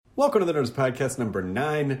Welcome to the Nerdist Podcast number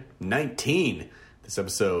 919. This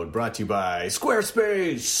episode brought to you by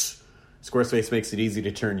Squarespace. Squarespace makes it easy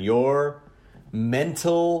to turn your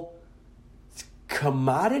mental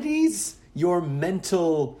commodities, your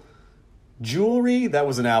mental jewelry. That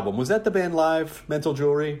was an album. Was that the band Live, Mental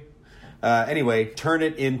Jewelry? Anyway, turn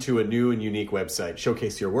it into a new and unique website.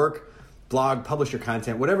 Showcase your work, blog, publish your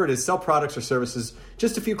content, whatever it is, sell products or services,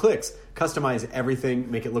 just a few clicks. Customize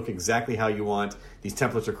everything, make it look exactly how you want. These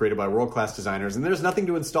templates are created by world-class designers, and there's nothing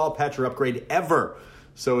to install, patch, or upgrade ever.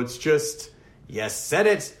 So it's just, you set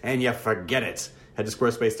it and you forget it. Head to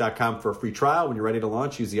squarespace.com for a free trial. When you're ready to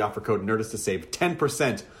launch, use the offer code Nerdist to save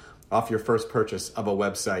 10% off your first purchase of a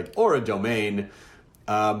website or a domain.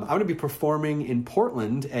 I'm going to be performing in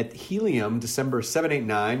Portland at Helium December 7, 8,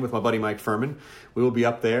 9 with my buddy Mike Furman. We will be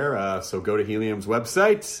up there, so go to Helium's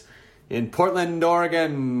website in Portland,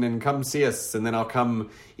 Oregon, and come see us. And then I'll come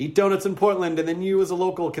eat donuts in Portland, and then you as a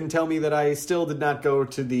local can tell me that I still did not go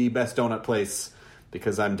to the best donut place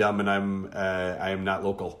because I'm dumb and I am not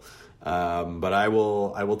local. But I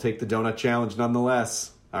will take the donut challenge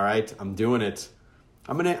nonetheless. All right, I'm doing it.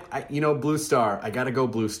 Blue Star. I got to go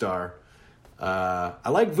Blue Star. I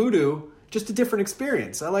like Voodoo, just a different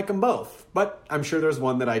experience. I like them both, but I'm sure there's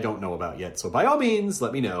one that I don't know about yet. So by all means,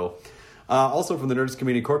 let me know. Also from the Nerdist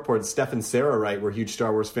Community Corkboard, Steph and Sarah write, we're huge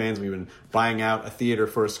Star Wars fans. We've been buying out a theater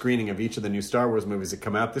for a screening of each of the new Star Wars movies that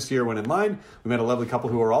come out this year when in line. We met a lovely couple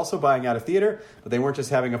who were also buying out a theater, but they weren't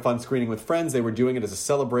just having a fun screening with friends. They were doing it as a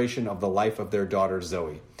celebration of the life of their daughter,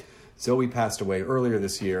 Zoe. Zoe passed away earlier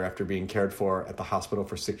this year after being cared for at the hospital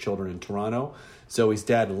for sick children in Toronto. Zoe's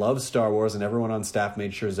dad loves Star Wars, and everyone on staff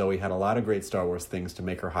made sure Zoe had a lot of great Star Wars things to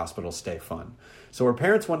make her hospital stay fun. So her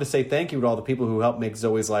parents wanted to say thank you to all the people who helped make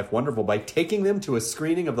Zoe's life wonderful by taking them to a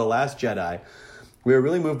screening of The Last Jedi. We were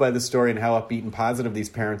really moved by this story and how upbeat and positive these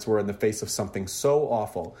parents were in the face of something so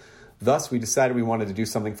awful. Thus, we decided we wanted to do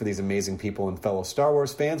something for these amazing people and fellow Star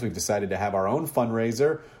Wars fans. We've decided to have our own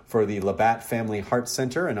fundraiser for the Labatt Family Heart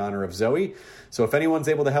Center in honor of Zoe. So if anyone's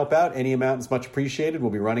able to help out, any amount is much appreciated.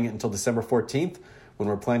 We'll be running it until December 14th when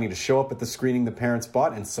we're planning to show up at the screening the parents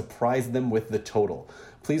bought and surprise them with the total.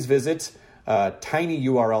 Please visit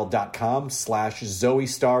tinyurl.com/Zoe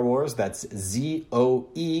Star Wars. That's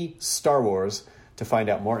ZOE Star Wars to find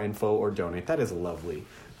out more info or donate. That is lovely.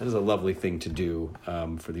 That is a lovely thing to do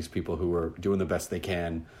for these people who are doing the best they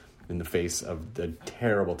can in the face of the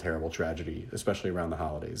terrible, terrible tragedy, especially around the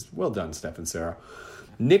holidays. Well done, Steph and Sarah.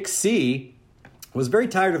 Nick C. was very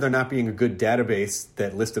tired of there not being a good database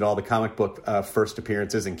that listed all the comic book first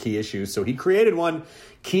appearances and key issues, so he created one.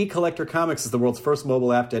 Key Collector Comics is the world's first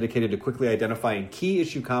mobile app dedicated to quickly identifying key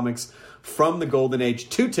issue comics from the golden age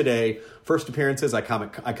to today. First appearances,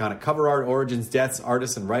 iconic cover art, origins, deaths,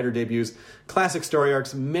 artists and writer debuts, classic story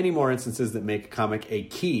arcs, many more instances that make a comic a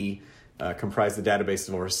key comprise the database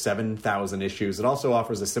of over 7,000 issues. It also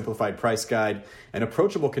offers a simplified price guide, an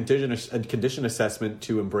approachable condition assessment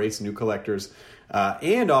to embrace new collectors,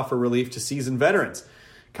 and offer relief to seasoned veterans.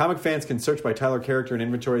 Comic fans can search by title, character, and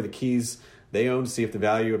inventory the keys they own to see if the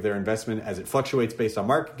value of their investment as it fluctuates based on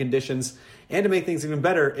market conditions. And to make things even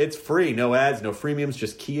better, it's free. No ads, no freemiums,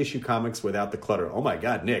 just key issue comics without the clutter. Oh my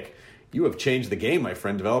God, Nick, you have changed the game, my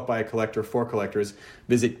friend. Developed by a collector for collectors.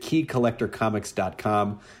 Visit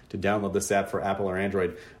keycollectorcomics.com to download this app for Apple or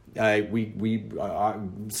Android. We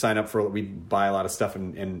sign up for, we buy a lot of stuff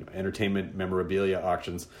in entertainment memorabilia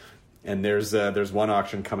auctions. And there's one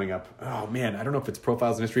auction coming up. Oh man, I don't know if it's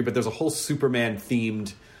Profiles in History, but there's a whole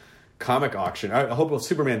Superman-themed comic auction. I hope a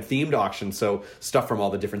Superman-themed auction, so stuff from all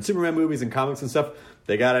the different Superman movies and comics and stuff.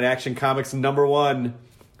 They got an Action Comics #1.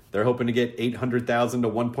 They're hoping to get $800,000 to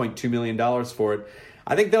 $1.2 million for it.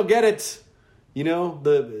 I think they'll get it. You know,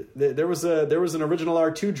 there was an original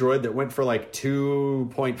R2 droid that went for like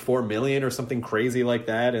 $2.4 million or something crazy like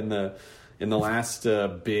that in the last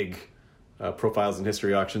big Profiles in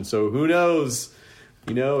History auction. So who knows?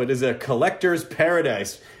 You know, it is a collector's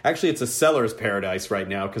paradise. Actually, it's a seller's paradise right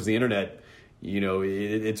now because the internet, you know,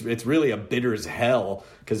 it's really a bidder's hell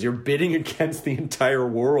because you're bidding against the entire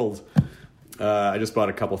world. I just bought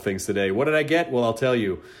a couple things today. What did I get? Well, I'll tell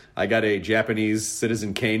you. I got a Japanese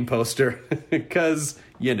Citizen Kane poster because,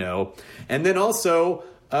 you know. And then also,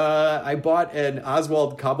 I bought an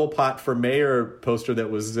Oswald Cobblepot for Mayor poster that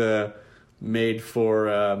was made for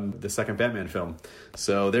the second Batman film.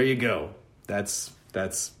 So there you go. That's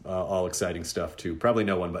all exciting stuff, too. Probably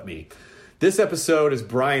no one but me. This episode is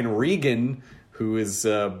Brian Regan, who is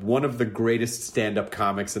one of the greatest stand-up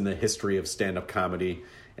comics in the history of stand-up comedy,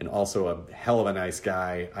 and also a hell of a nice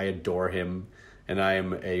guy. I adore him, and I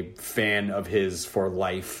am a fan of his for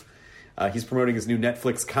life. He's promoting his new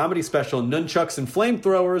Netflix comedy special, Nunchucks and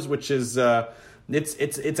Flamethrowers, which is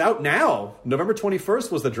it's out now. November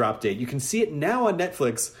 21st was the drop date. You can see it now on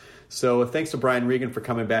Netflix. So thanks to Brian Regan for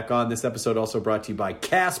coming back on. This episode also brought to you by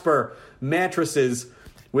Casper Mattresses,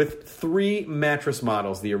 with 3 mattress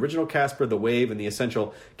models. The original Casper, the Wave, and the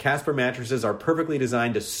Essential. Casper mattresses are perfectly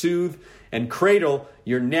designed to soothe and cradle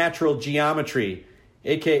your natural geometry,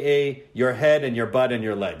 a.k.a. your head and your butt and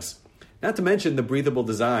your legs. Not to mention the breathable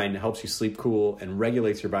design helps you sleep cool and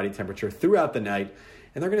regulates your body temperature throughout the night.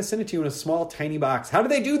 And they're going to send it to you in a small, tiny box. How do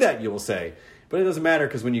they do that, you will say? But it doesn't matter,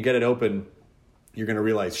 because when you get it open, you're going to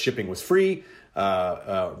realize shipping was free,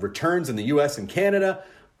 returns in the U.S. and Canada.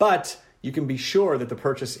 But you can be sure that the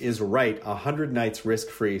purchase is right. 100 nights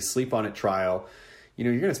risk-free, sleep-on-it trial. You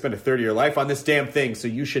know, you're going to spend a third of your life on this damn thing, so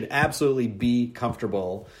you should absolutely be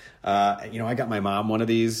comfortable. I got my mom one of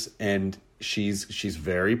these, and she's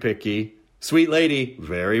very picky. Sweet lady,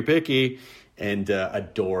 very picky, and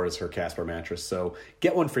adores her Casper mattress. So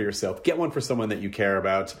get one for yourself. Get one for someone that you care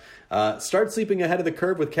about. Start sleeping ahead of the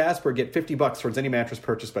curve with Casper. Get $50 towards any mattress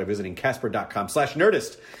purchase by visiting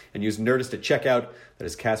casper.com/Nerdist and use Nerdist at checkout. That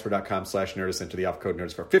is casper.com/Nerdist. Enter the offer code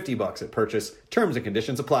Nerdist for $50 at purchase. Terms and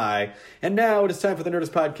conditions apply. And now it is time for the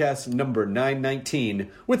Nerdist Podcast number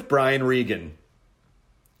 919 with Brian Regan.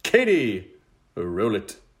 Katie, roll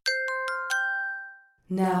it.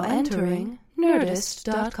 Now entering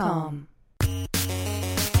Nerdist.com.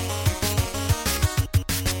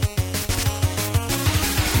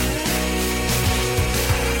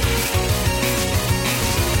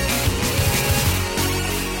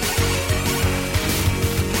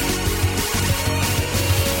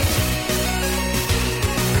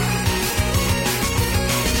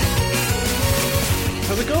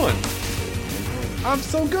 How's it going? I'm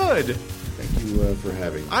so good. Thank you for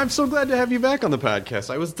having me. I'm so glad to have you back on the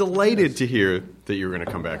podcast. I was delighted to hear that you were going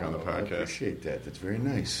to come back on the podcast. I appreciate that. That's very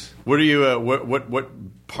nice. What are you?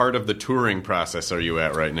 What part of the touring process are you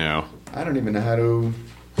at right now? I don't even know how to.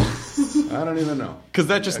 I don't even know. Because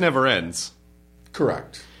that just never ends.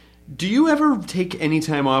 Correct. Do you ever take any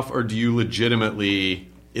time off, or do you legitimately?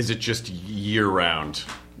 Is it just year round,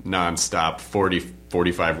 nonstop,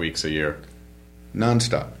 45 weeks a year?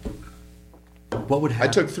 Nonstop. What would happen?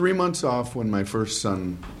 I took 3 months off when my first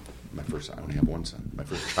son, I only have one son. My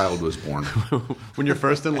first child was born. When your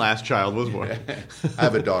first and last child was born. I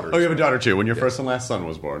have a daughter. Oh, you have a daughter too. When your first and last son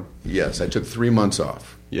was born. Yes, I took 3 months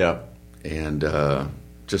off. Yeah. And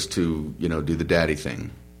just to, do the daddy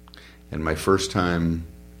thing. And my first time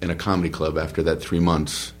in a comedy club after that 3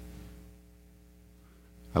 months,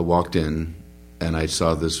 I walked in and I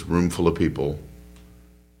saw this room full of people.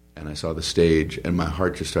 And I saw the stage, and my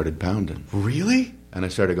heart just started pounding. Really? And I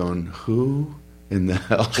started going, who in the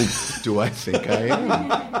hell do I think I am?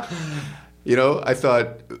 I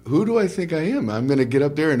thought, who do I think I am? I'm going to get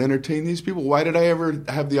up there and entertain these people? Why did I ever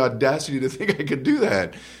have the audacity to think I could do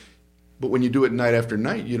that? But when you do it night after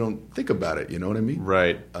night, you don't think about it, you know what I mean?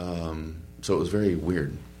 Right. So it was very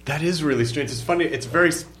weird. That is really strange. It's funny. It's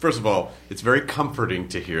very, first of all, it's very comforting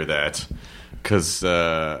to hear that. Because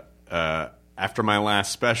after my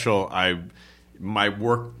last special, my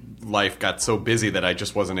work life got so busy that I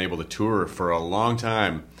just wasn't able to tour for a long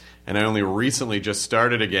time. And I only recently just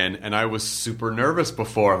started again, and I was super nervous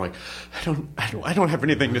before. I'm like, I don't have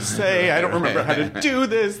anything to say. I don't remember how to do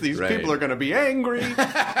this. These people are going to be angry.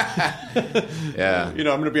 Yeah. I'm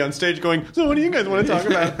going to be on stage going, so what do you guys want to talk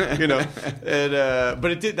about? And,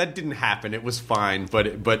 but that didn't happen. It was fine.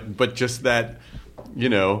 But just that,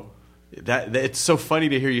 that it's so funny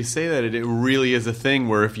to hear you say that. It really is a thing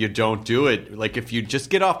where if you don't do it, like if you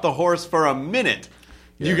just get off the horse for a minute,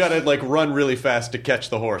 you got to run really fast to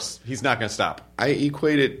catch the horse. He's not going to stop. I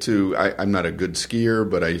equate it to, I'm not a good skier,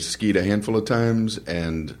 but I skied a handful of times,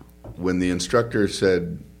 and when the instructor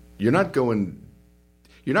said, you're not going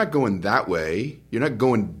that way, you're not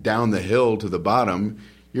going down the hill to the bottom,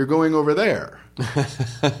 you're going over there.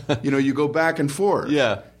 You go back and forth.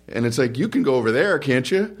 Yeah. And it's like, you can go over there,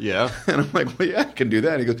 can't you? Yeah. And I'm like, well, yeah, I can do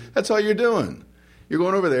that. And he goes, that's all you're doing. You're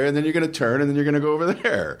going over there, and then you're going to turn, and then you're going to go over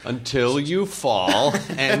there. Until you fall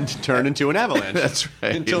and turn into an avalanche. That's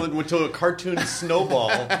right. Until a cartoon snowball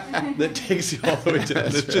that takes you all the way to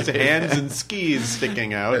there's just hands and skis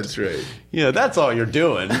sticking out. That's right. That's all you're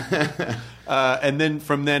doing. And then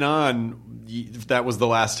from then on, that was the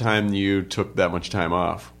last time you took that much time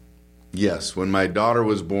off. Yes. When my daughter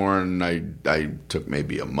was born, I took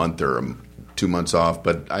maybe a month or 2 months off,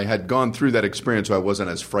 but I had gone through that experience, so I wasn't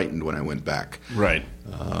as frightened when I went back. Right.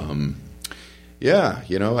 I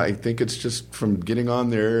think it's just from getting on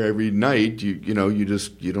there every night. You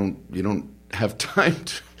don't have time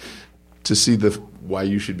to to see why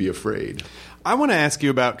you should be afraid. I want to ask you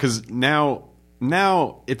about, because now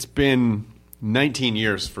it's been 19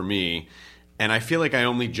 years for me, and I feel like I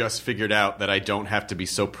only just figured out that I don't have to be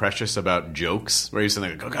so precious about jokes. Where you're saying,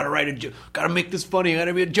 like, I gotta write a joke, gotta make this funny, I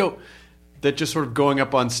gotta be a joke. That just sort of going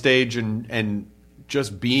up on stage and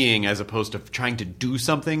just being, as opposed to trying to do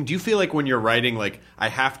something. Do you feel like when you're writing, like, I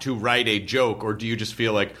have to write a joke, or do you just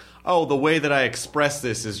feel like, oh, the way that I express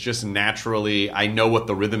this is just naturally, I know what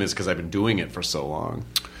the rhythm is because I've been doing it for so long?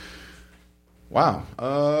 Wow.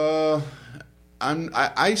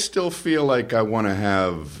 I still feel like I want to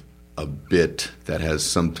have a bit that has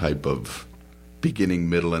some type of beginning,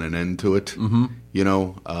 middle, and an end to it. Mm-hmm. You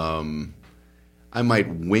know, I might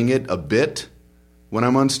wing it a bit when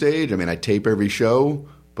I'm on stage. I mean, I tape every show,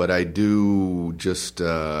 but I do just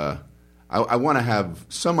I want to have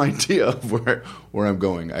some idea of where I'm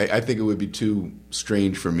going. I think it would be too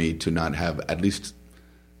strange for me to not have at least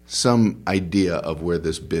some idea of where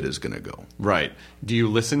this bit is going to go. Right. Do you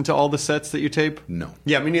listen to all the sets that you tape? No.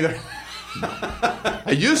 Yeah, me neither.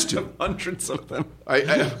 I used to. Hundreds of them.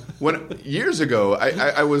 When years ago,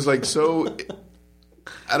 I was like so.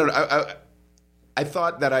 I don't know. I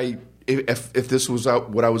thought that if this was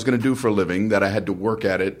what I was going to do for a living, that I had to work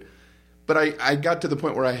at it. But I got to the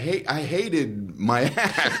point where I hated my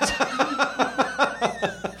act.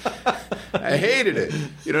 I hated it.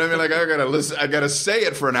 You know what I mean? Like, I gotta listen. I gotta say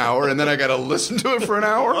it for an hour, and then I gotta listen to it for an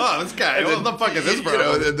hour. Oh, this guy! What the fuck is this,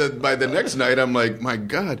 bro? You know, by the next night, I'm like, my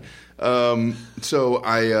God. So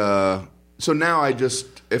now I just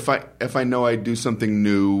if I know I do something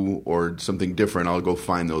new or something different, I'll go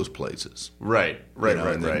find those places. Right. What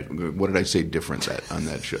did I say different on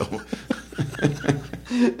that show?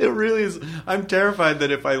 It really is. I'm terrified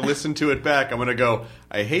that if I listen to it back, I'm going to go,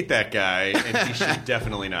 I hate that guy, and he should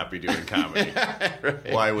definitely not be doing comedy.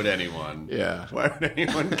 Right. Why would anyone? Yeah. Why would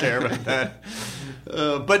anyone care about that?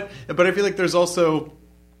 But I feel like there's also...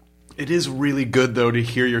 It is really good, though, to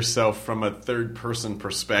hear yourself from a third-person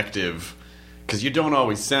perspective, because you don't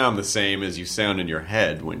always sound the same as you sound in your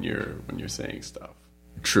head when you're saying stuff.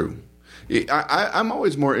 True. I'm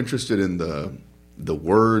always more interested in the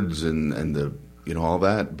words and the all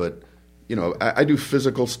that, but I do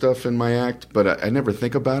physical stuff in my act, but I never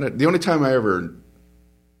think about it. The only time I ever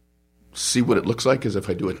see what it looks like is if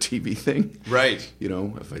I do a TV thing, right?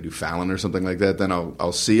 If I do Fallon or something like that, then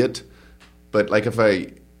I'll see it. But like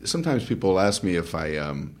sometimes people ask me if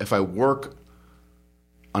I work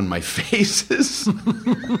on my faces, and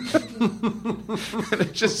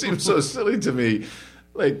it just seems so silly to me.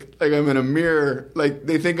 Like I'm in a mirror. Like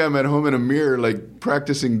they think I'm at home in a mirror, like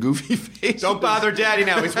practicing goofy faces. Don't bother Daddy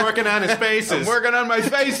now. He's working on his faces. I'm working on my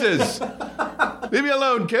faces. Leave me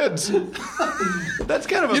alone, kids. That's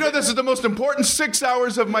kind of this is the most important 6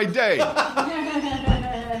 hours of my day.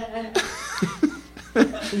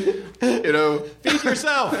 Feed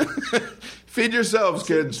yourself. Feed yourselves,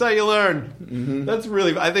 kids. That's how you learn. Mm-hmm. That's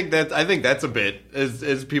really. I think that's a bit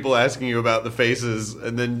is people asking you about the faces,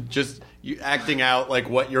 and then just you acting out like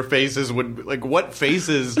what your faces would like. What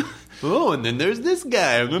faces? Oh, and then there's this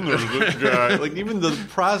guy, and then there's this guy. Like even the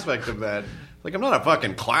prospect of that. Like I'm not a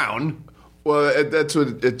fucking clown. Well, that's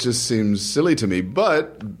what it just seems silly to me.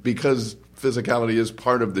 But because physicality is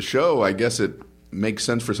part of the show, I guess it makes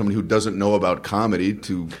sense for someone who doesn't know about comedy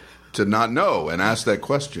to not know and ask that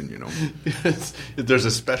question, There's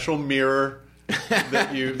a special mirror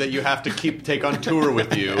that you have to take on tour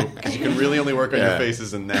with you because you can really only work on your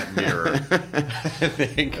faces in that mirror. I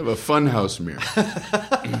think. I have a funhouse mirror.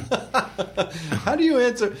 How do you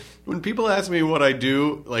answer when people ask me what I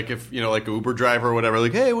do? Like if like an Uber driver or whatever,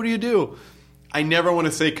 like, hey, what do you do? I never want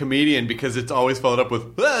to say comedian because it's always followed up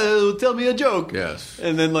with, oh, tell me a joke. Yes.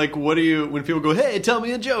 And then like, what do you, when people go, hey, tell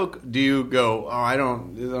me a joke, do you go, oh, I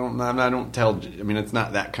don't tell, I mean, it's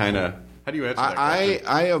not that kind of, how do you answer that question?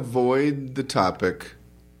 I avoid the topic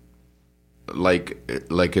like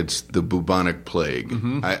it's the bubonic plague.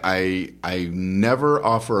 Mm-hmm. I never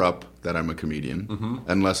offer up that I'm a comedian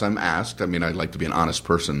unless I'm asked. I mean, I'd like to be an honest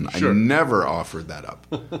person. Sure. I never offered that up.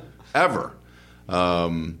 Ever.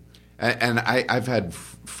 And I've had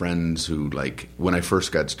friends who, like, when I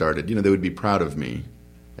first got started, they would be proud of me.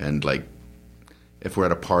 And, like, if we're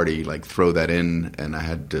at a party, like, throw that in. And I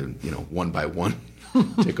had to, one by one,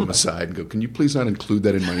 take them aside and go, can you please not include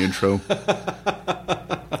that in my intro?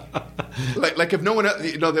 like if no one else,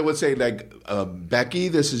 they would say, like, Becky,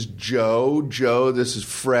 this is Joe. Joe, this is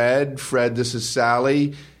Fred. Fred, this is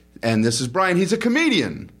Sally. And this is Brian. He's a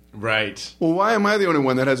comedian. Right. Well, why am I the only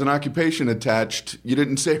one that has an occupation attached? You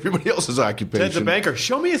didn't say everybody else's occupation. Ted's a banker.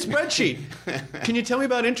 Show me a spreadsheet. Can you tell me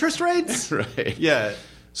about interest rates? Right. Yeah.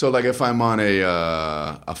 So, like, if I'm on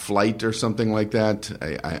a flight or something like that,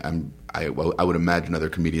 I would imagine other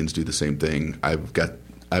comedians do the same thing. I've got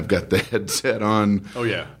the headset on. Oh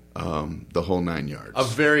yeah. The whole 9 yards. A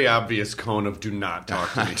very obvious cone of do not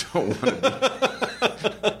talk to me. I don't want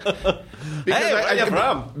to be. Hey, where you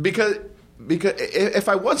from? Because if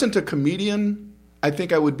I wasn't a comedian, I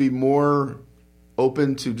think I would be more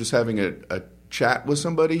open to just having a chat with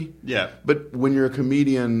somebody. Yeah. But when you're a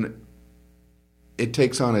comedian, it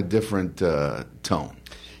takes on a different tone.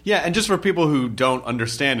 Yeah, and just for people who don't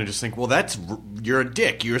understand and just think, well, you're a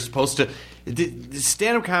dick. You're supposed to.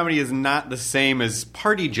 Stand-up comedy is not the same as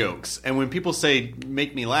party jokes. And when people say,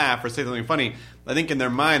 make me laugh or say something funny, I think in their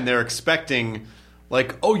mind they're expecting,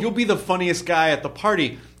 like, oh, you'll be the funniest guy at the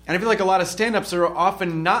party. And I feel like a lot of stand-ups are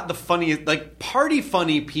often not the funniest. Like, party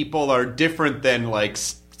funny people are different than, like,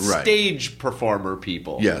 stage performer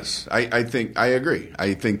people. Yes, I agree.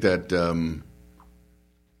 I think that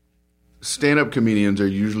stand-up comedians are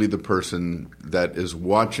usually the person that is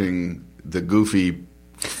watching the goofy,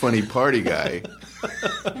 funny party guy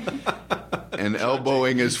and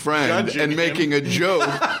elbowing his friend and making a joke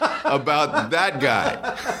about that guy.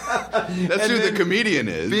 That's who the comedian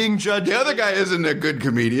is. Being judged. The other guy isn't a good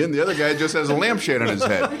comedian. The other guy just has a lampshade on his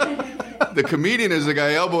head. The comedian is the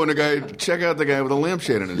guy elbowing the guy. Check out the guy with a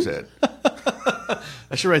lampshade on his head.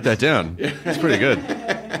 I should write that down. It's pretty good.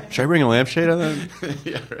 Should I bring a lampshade on that?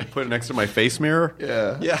 Yeah, right. Put it next to my face mirror?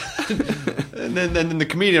 Yeah. And then the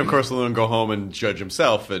comedian, of course, will then go home and judge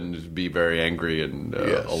himself and be very angry and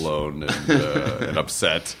alone and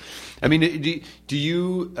upset. I mean, do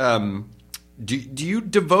you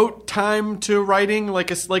devote time to writing,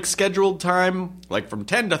 like scheduled time, like from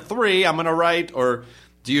 10 to 3 I'm going to write, or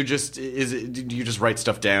do you just write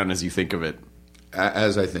stuff down as you think of it?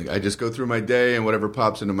 As I think. I just go through my day and whatever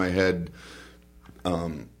pops into my head.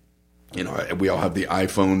 We all have the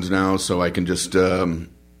iPhones now, so I can just, put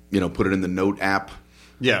it in the note app.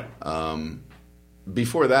 Yeah.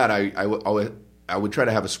 Before that, I would try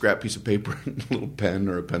to have a scrap piece of paper and a little pen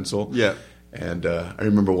or a pencil. Yeah. And I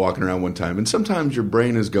remember walking around one time, and sometimes your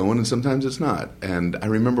brain is going and sometimes it's not. And I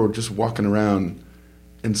remember just walking around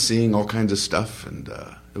and seeing all kinds of stuff, and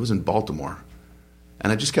it was in Baltimore.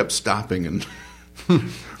 And I just kept stopping and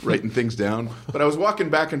writing things down. But I was walking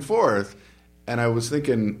back and forth, and I was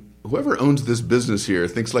thinking, whoever owns this business here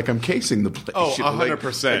thinks like I'm casing the place. Oh,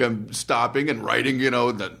 100%. Like I'm stopping and writing,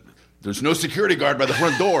 that there's no security guard by the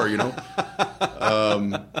front door,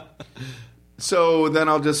 So then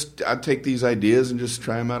I'll take these ideas and just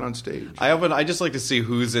try them out on stage. I just like to see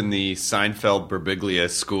who's in the Seinfeld Birbiglia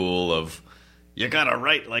school of, you gotta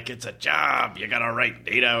write like it's a job. You gotta write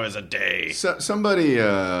 8 hours a day. Somebody,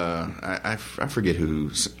 I forget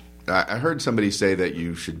who. I heard somebody say that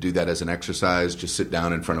you should do that as an exercise. Just sit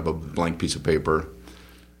down in front of a blank piece of paper.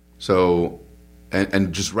 So,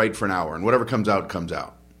 and just write for an hour, and whatever comes out, comes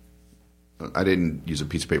out. I didn't use a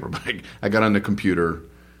piece of paper, but I got on the computer,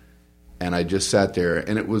 and I just sat there,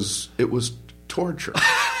 and it was torture.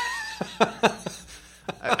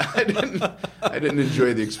 I didn't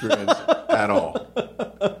enjoy the experience at all,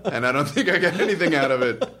 and I don't think I got anything out of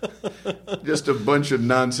it. Just a bunch of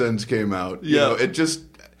nonsense came out. It just,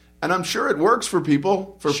 and I'm sure it works for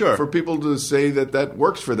people. For people to say that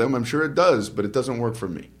works for them, I'm sure it does, but it doesn't work for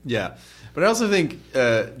me. Yeah, but I also think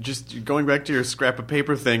just going back to your scrap of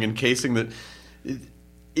paper thing and casing that.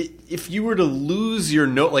 If you were to lose your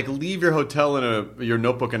note, like leave your your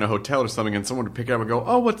notebook in a hotel or something, and someone would pick it up and go,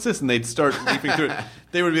 "Oh, what's this?" and they'd start leafing through it,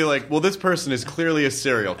 they would be like, "Well, this person is clearly a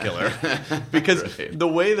serial killer," because the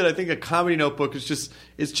way that I think a comedy notebook is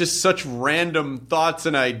just such random thoughts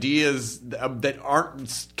and ideas that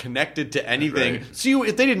aren't connected to anything. Right. So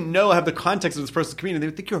if they didn't have the context of this person's comedian, they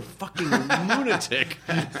would think you're a fucking lunatic.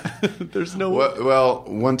 There's no. Well,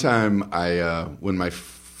 one time when my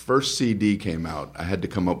first CD came out, I had to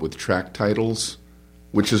come up with track titles,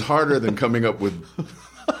 which is harder than coming up with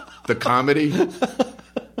the comedy.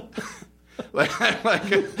 like I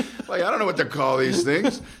don't know what to call these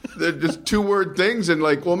things. They're just 2-word things, and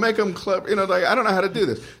we'll make them clever. I don't know how to do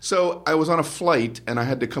this. So I was on a flight, and I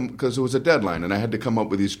had to come because it was a deadline, and I had to come up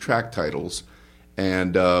with these track titles.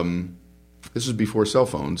 And this was before cell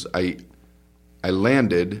phones. I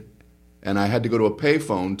landed. And I had to go to a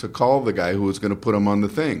payphone to call the guy who was going to put them on the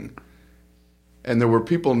thing. And there were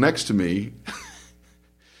people next to me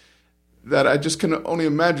that I just can only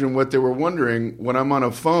imagine what they were wondering when I'm on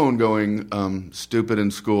a phone going, stupid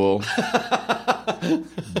in school,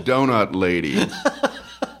 donut lady,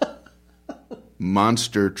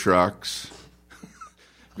 monster trucks,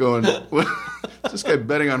 going, Is this guy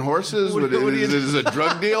betting on horses? Is it a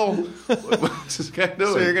drug deal? What's this guy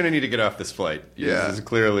doing? So you're going to need to get off this flight. Yeah. You're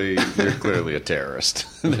clearly a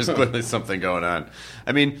terrorist. There's clearly something going on.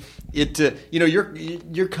 I mean,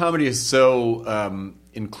 your comedy is so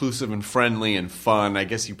inclusive and friendly and fun. I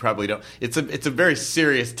guess you probably don't. It's a very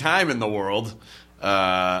serious time in the world,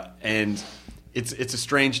 and it's a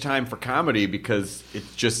strange time for comedy because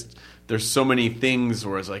it's just. There's so many things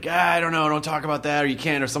where it's like, I don't know, don't talk about that, or you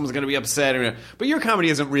can't, or someone's going to be upset. But your comedy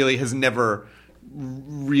has never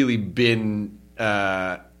really been.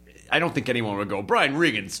 I don't think anyone would go, Brian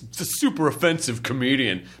Regan's a super offensive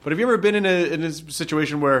comedian. But have you ever been in a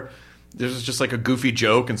situation where there's just like a goofy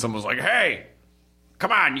joke and someone's like, hey,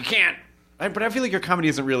 come on, you can't. But I feel like your comedy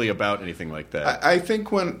isn't really about anything like that. I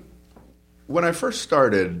think when I first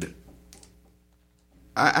started,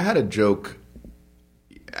 I had a joke.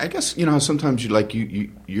 I guess, how sometimes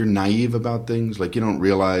you're naive about things. Like, you don't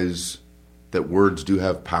realize that words do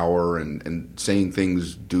have power and saying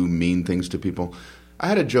things do mean things to people. I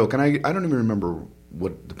had a joke, and I don't even remember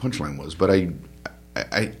what the punchline was, but I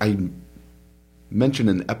mentioned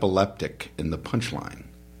an epileptic in the punchline.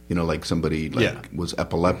 Like somebody was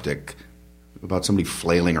epileptic, about somebody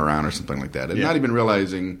flailing around or something like that. And not even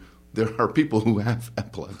realizing there are people who have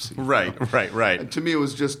epilepsy. Right. And to me, it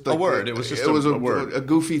was just like a word. It was just a word. A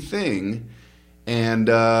goofy thing. And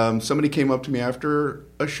somebody came up to me after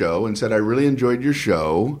a show and said, I really enjoyed your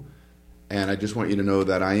show, and I just want you to know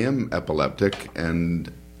that I am epileptic, and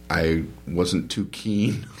I wasn't too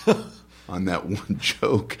keen on that one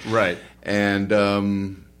joke. Right. And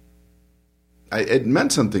it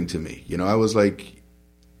meant something to me. I was like,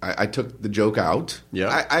 I took the joke out.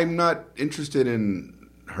 Yeah. I'm not interested in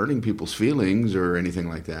hurting people's feelings or anything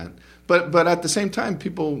like that. But at the same time,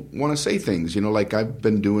 people want to say things. Like I've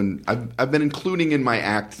been including in my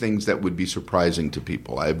act things that would be surprising to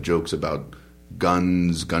people. I have jokes about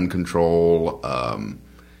guns, gun control,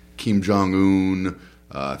 Kim Jong-un,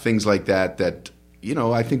 things like that. That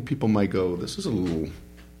I think people might go, this is a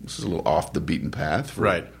little off the beaten path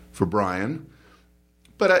for Brian.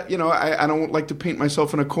 But I don't like to paint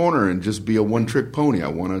myself in a corner and just be a one-trick pony. I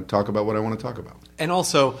want to talk about what I want to talk about. And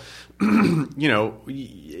also, it's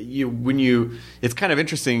kind of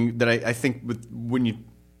interesting that I think when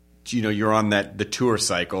you're on the tour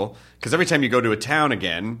cycle, because every time you go to a town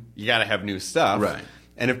again, you got to have new stuff. Right.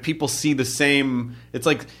 And if people see the same, it's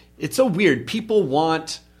like, it's so weird. People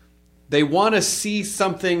want to see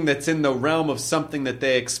something that's in the realm of something that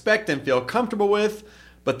they expect and feel comfortable with.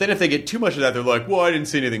 But then if they get too much of that, they're like, well, I didn't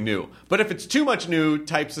see anything new. But if it's too much new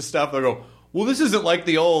types of stuff, they'll go, well, this isn't like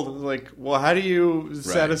the old. It's like, well, how do you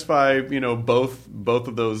satisfy, both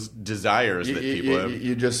of those desires that people have?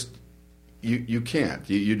 You can't.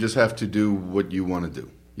 You just have to do what you want to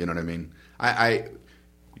do. You know what I mean?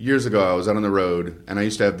 Years ago, I was out on the road, and I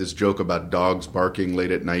used to have this joke about dogs barking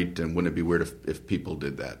late at night, and wouldn't it be weird if people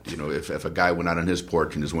did that? If a guy went out on his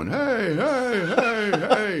porch and just went, hey, hey, hey,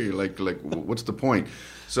 hey, like what's the point?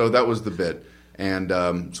 So that was the bit. And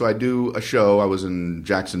so I do a show. I was in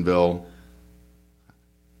Jacksonville.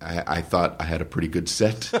 I thought I had a pretty good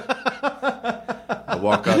set. I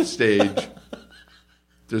walk off stage.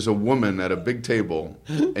 There's a woman at a big table,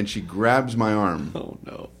 and she grabs my arm. Oh,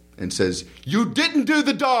 no. And says, you didn't do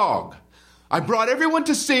the dog. I brought everyone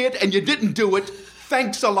to see it, and you didn't do it.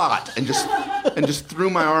 Thanks a lot. And just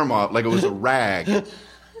threw my arm off like it was a rag.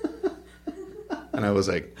 And I was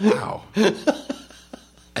like, wow.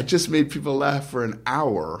 I just made people laugh for an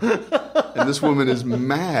hour, and this woman is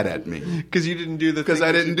mad at me. Because you didn't do the Because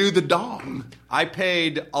I didn't do the dog. I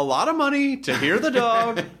paid a lot of money to hear the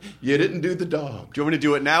dog. You didn't do the dog. Do you want me to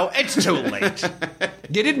do it now? It's too late.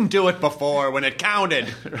 You didn't do it before when it counted.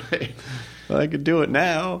 Right. Well, I could do it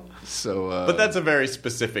now. So, but that's a very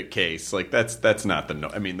specific case. Like that's not the.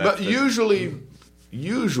 I mean, that's usually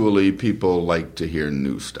people like to hear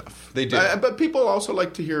new stuff. They do, but people also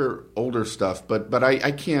like to hear older stuff. But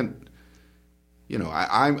I can't.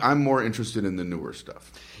 I'm more interested in the newer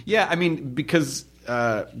stuff. Yeah, I mean, because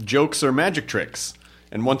jokes are magic tricks,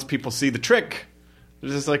 and once people see the trick, they're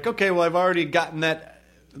just like, okay, well, I've already gotten that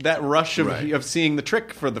rush of seeing the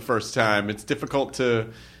trick for the first time. It's difficult to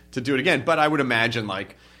do it again. But I would imagine,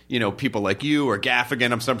 like, people like you or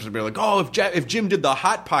Gaffigan, I'm sometimes be like, oh, if Jim did the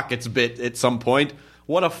Hot Pockets bit at some point,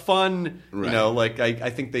 what a fun, I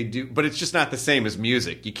think they do. But it's just not the same as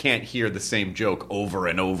music. You can't hear the same joke over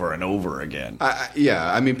and over and over again.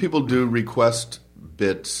 I mean, people do request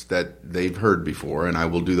bits that they've heard before, and I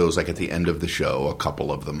will do those like at the end of the show, a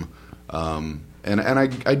couple of them. And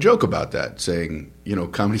I joke about that, saying,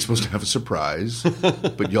 comedy's supposed to have a surprise,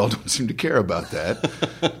 but y'all don't seem to care about that.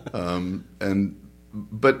 And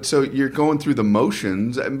but so you're going through the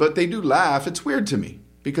motions, but they do laugh. It's weird to me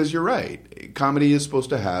because you're right. Comedy is supposed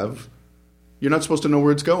to have. You're not supposed to know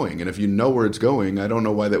where it's going, and if you know where it's going, I don't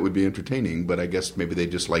know why that would be entertaining. But I guess maybe they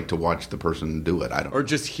just like to watch the person do it. I don't. Or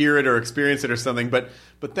just hear it or experience it or something. But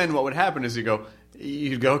then what would happen is you'd go,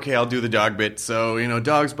 okay, I'll do the dog bit. So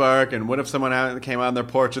dogs bark, and what if someone came on their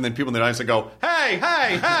porch, and then people in the audience would go, hey,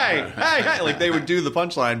 hey, hey, hey, hey, like they would do the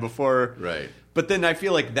punchline before. Right. But then I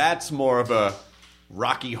feel like that's more of a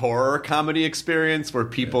Rocky Horror comedy experience where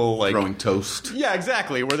people like throwing toast. Yeah,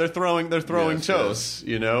 exactly. Where they're throwing toast,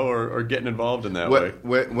 or getting involved in that way.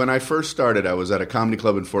 When I first started, I was at a comedy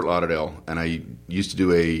club in Fort Lauderdale, and I used to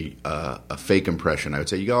do a fake impression. I would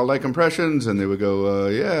say, "You all like impressions?" And they would go,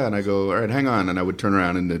 "Yeah." And I go, "All right, hang on." And I would turn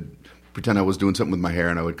around and pretend I was doing something with my hair,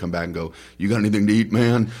 and I would come back and go, "You got anything to eat,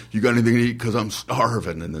 man? You got anything to eat? Because I'm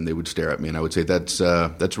starving." And then they would stare at me, and I would say, "That's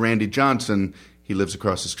Randy Johnson. He lives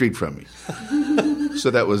across the street from me." So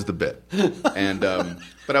that was the bit. And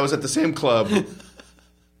but I was at the same club.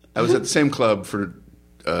 I was at the same club for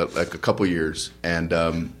like a couple years,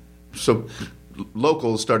 and so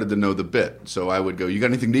locals started to know the bit. So I would go, "You got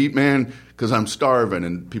anything to eat, man? Because I'm starving."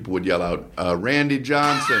 And people would yell out, "Randy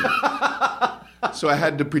Johnson." So I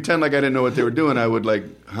had to pretend like I didn't know what they were doing. I would like,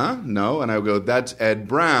 "Huh? No." And I would go, "That's Ed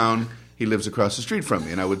Brown. He lives across the street from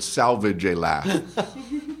me." And I would salvage a laugh.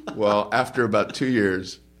 Well, after about 2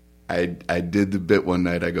 years, I did the bit one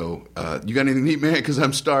night. I go, "You got anything to eat, man? Because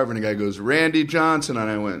I'm starving." And a guy goes, "Randy Johnson." And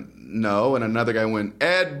I went, "No." And another guy went,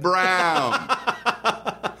 "Ed Brown."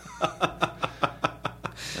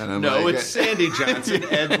 And I'm no, like, it's Sandy Johnson,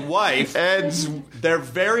 Ed's wife. They're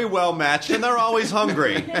very well matched, and they're always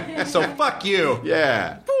hungry. So fuck you.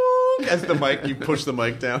 Yeah. As you push the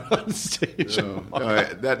mic down on stage.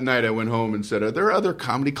 That night I went home and said, "Are there other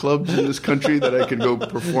comedy clubs in this country that I can go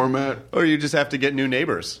perform at?" Or you just have to get new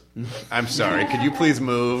neighbors. "I'm sorry, could you please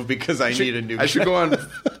move because I need a new." I should go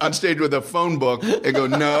on stage with a phone book and go,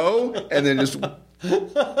 "No," and then just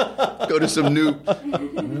go to some new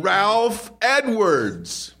Ralph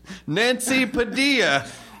Edwards, Nancy Padilla.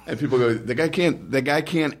 And people go, the guy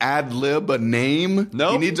can't ad lib a name?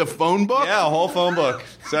 Nope. He needs a phone book? Yeah, a whole phone book.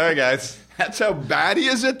 Sorry, guys. That's how bad he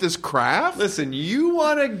is at this craft? Listen, you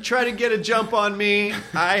want to try to get a jump on me?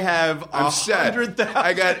 I have 100,000.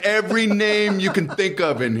 I got every name you can think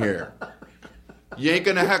of in here. You ain't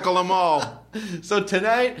going to heckle them all. So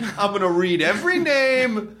tonight, I'm going to read every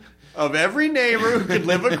name of every neighbor who could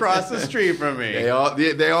live across the street from me. They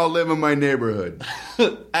all live in my neighborhood.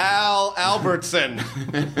 Al Albertson.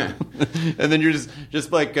 And then you're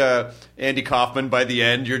just like Andy Kaufman by the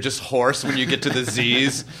end. You're just hoarse when you get to the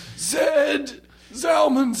Z's. Zed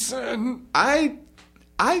Zalmanson. I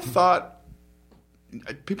thought,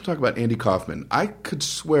 people talk about Andy Kaufman. I could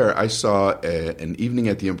swear I saw an evening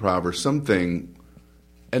at the Improv or something.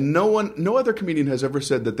 And no other comedian has ever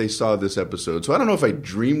said that they saw this episode. So I don't know if I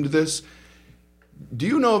dreamed this. Do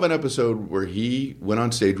you know of an episode where he went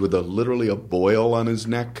on stage with literally a boil on his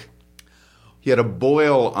neck? He had a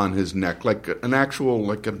boil on his neck, like an actual,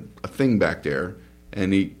 like a thing back there.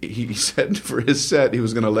 And he said for his set he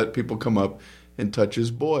was going to let people come up and touch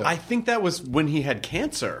his boil. I think that was when he had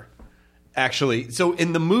cancer. Actually, so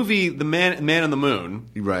in the movie The Man on the Moon,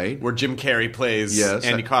 right, where Jim Carrey plays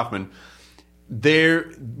Andy Kaufman,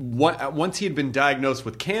 once he had been diagnosed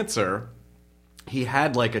with cancer, he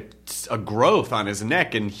had like a growth on his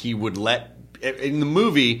neck, and he would in the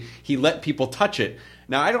movie he let people touch it.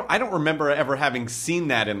 Now I don't remember ever having seen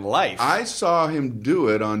that in life. I saw him do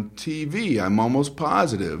it on TV. I'm almost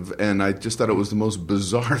positive, and I just thought it was the most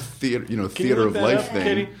bizarre theater of life thing.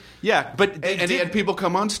 Katie? Yeah, but he had people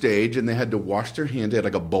come on stage, and they had to wash their hands. They had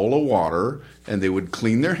like a bowl of water, and they would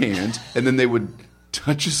clean their hands, and then they would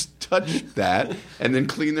touch that, and then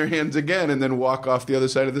clean their hands again, and then walk off the other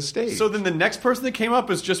side of the stage. So then the next person that came up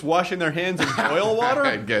is just washing their hands in boil water?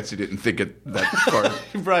 I guess he didn't think it that far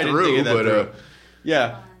right, through, through.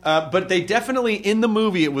 Yeah. But they definitely, in the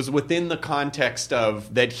movie, it was within the context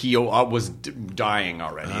of that he was dying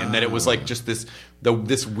already, and that it was like just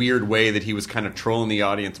this weird way that he was kind of trolling the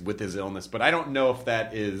audience with his illness. But I don't know if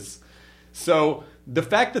that is... So the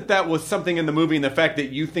fact that was something in the movie, and the fact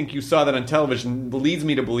that you think you saw that on television, leads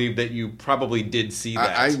me to believe that you probably did see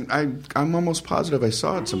that. I'm almost positive I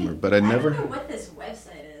saw it somewhere, but I never... I don't know what this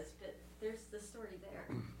website is, but there's the story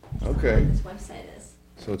there. Okay. What this website is.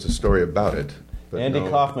 So it's a story about it. Andy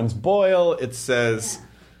Kaufman's boil, it says...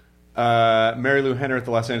 Mary Lou Henner at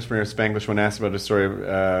the Los Angeles premiere of Spanglish when asked about a story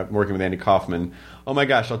of working with Andy Kaufman. Oh my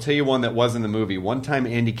gosh, I'll tell you one that was in the movie. One time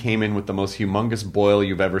Andy came in with the most humongous boil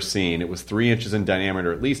you've ever seen. It was 3 inches in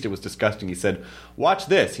diameter. At least it was disgusting. He said, watch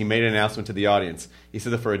this. He made an announcement to the audience. He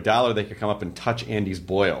said that for $1 they could come up and touch Andy's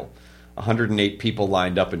boil. 108 people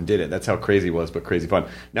lined up and did it. That's how crazy it was, but crazy fun.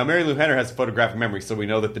 Now, Mary Lou Henner has photographic memory, so we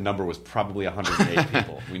know that the number was probably 108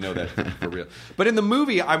 people. We know that for real. But in the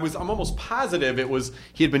movie, I'm almost positive it was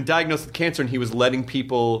he had been diagnosed with cancer and he was letting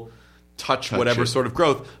people touch whatever sort of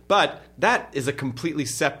growth. But that is a completely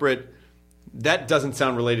separate... That doesn't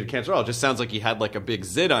sound related to cancer at all. It just sounds like he had like a big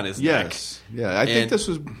zit on his neck. Yes. Yeah, I think this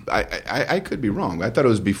was... I could be wrong. I thought it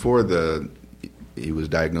was before he was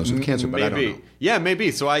diagnosed with cancer, but maybe. I don't know. Yeah,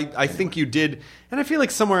 maybe. So I think you did, and I feel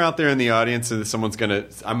like somewhere out there in the audience, someone's gonna.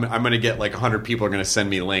 I'm gonna get like 100 people are gonna send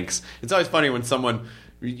me links. It's always funny when someone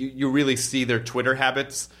you really see their Twitter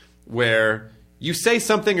habits where you say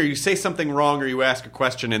something or you say something wrong or you ask a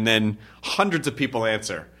question and then hundreds of people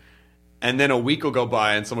answer. And then a week will go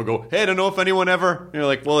by and someone will go, hey, I don't know if anyone ever... And you're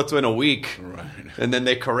like, well, it's been a week. Right. And then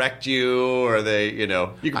they correct you or they, you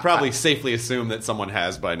can probably safely assume that someone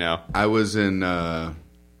has by now. I was in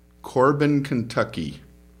Corbin, Kentucky,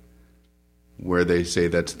 where they say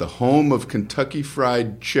that's the home of Kentucky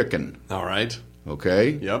Fried Chicken. All right.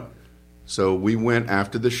 Okay? Yep. So we went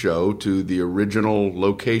after the show to the original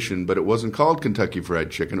location, but it wasn't called Kentucky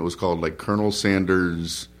Fried Chicken. It was called like Colonel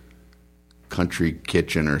Sanders... Country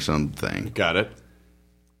Kitchen or something. Got it.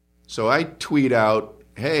 So I tweet out,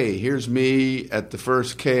 hey, here's me at the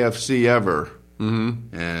first KFC ever.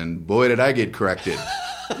 Mm-hmm. And boy, did I get corrected.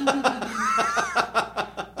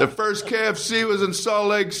 The first KFC was in Salt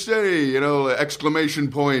Lake City,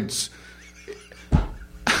 exclamation points.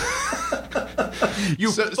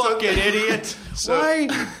 You fucking idiot. Why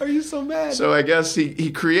are you so mad? So I guess he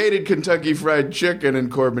created Kentucky Fried Chicken in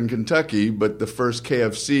Corbin, Kentucky, but the first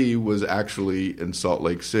KFC was actually in Salt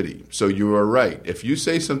Lake City. So you are right. If you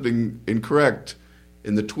say something incorrect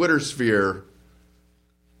in the Twitter sphere,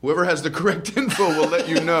 whoever has the correct info will let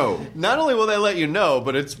you know. Not only will they let you know,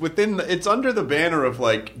 but it's under the banner of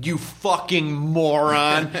like, you fucking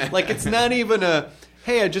moron. Like it's not even a...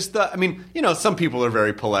 Hey, I just thought. I mean, some people are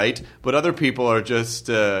very polite, but other people are just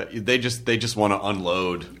they just want to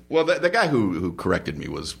unload. Well, the guy who corrected me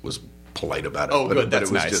was polite about it. Oh, but, good. But That's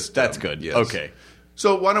it was nice. Just, that's good. Yes. Okay.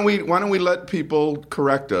 So why don't we let people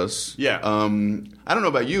correct us? Yeah. I don't know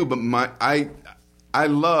about you, but I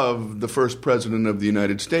love the first president of the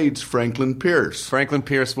United States, Franklin Pierce. Franklin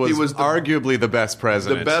Pierce was arguably the best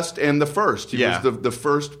president. The best and the first. He was the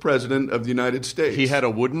first president of the United States. He had a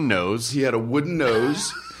wooden nose.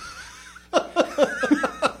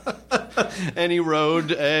 And he rode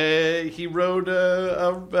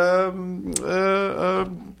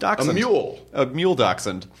dachshund. A mule. A mule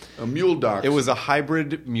dachshund. A mule dachshund. It was a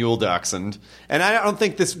hybrid mule dachshund. And I don't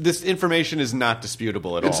think this information is not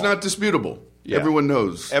disputable at all. It's not disputable. Yeah. Everyone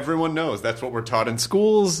knows. Everyone knows. That's what we're taught in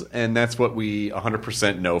schools, and that's what we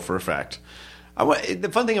 100% know for a fact. The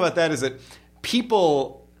fun thing about that is that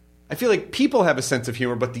I feel like people have a sense of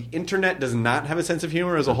humor, but the internet does not have a sense of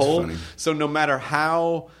humor as a whole. Funny. So no matter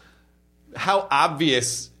how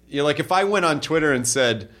obvious, like if I went on Twitter and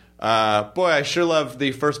said, boy, I sure love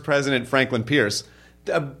the first president, Franklin Pierce,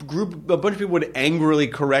 a bunch of people would angrily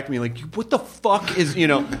correct me, like, what the fuck is,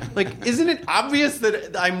 like, isn't it obvious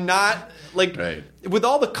that I'm not, like, right. With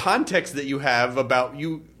all the context that you have about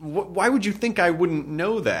you, why would you think I wouldn't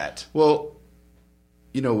know that? Well,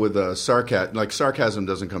 with sarcasm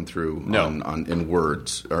doesn't come through in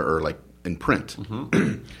words or like in print.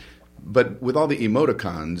 Mm-hmm. But with all the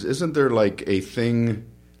emoticons, isn't there like a thing,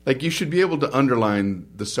 like you should be able to underline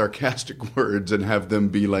the sarcastic words and have them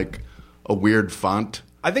be like a weird font?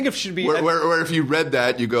 I think it should be where if you read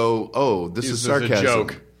that, you go, "Oh, this is sarcasm." A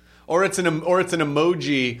joke. Or it's an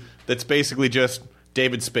emoji that's basically just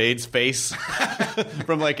David Spade's face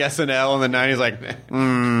from like SNL in the 90s, like,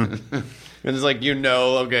 And it's like,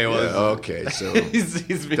 okay, well, yeah, okay, so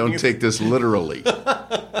he's don't take this literally.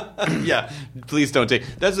 Yeah, please don't take.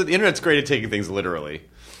 That's what the internet's great at taking things literally.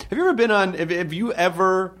 Have you ever been on? Have you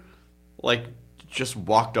ever like just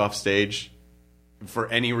walked off stage for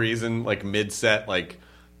any reason, like mid-set, like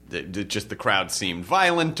just the crowd seemed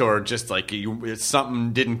violent, or just like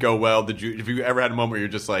something didn't go well? Have you ever had a moment where you're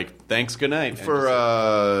just like, thanks, good night?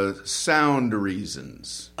 For sound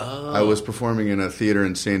reasons. Oh. I was performing in a theater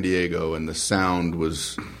in San Diego, and the sound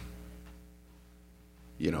was,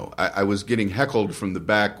 I was getting heckled from the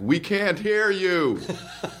back. We can't hear you.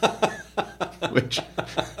 Which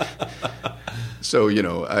So,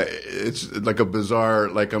 it's like a bizarre,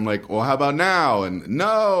 like, I'm like, well, how about now? And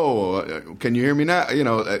no, can you hear me now?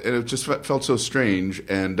 It just felt so strange.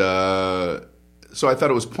 And so I thought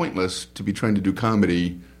it was pointless to be trying to do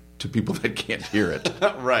comedy to people that can't hear it.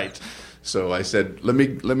 Right. So I said, let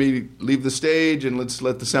me leave the stage and let's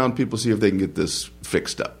let the sound people see if they can get this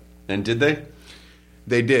fixed up. And did they?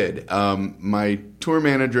 They did. My tour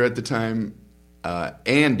manager at the time,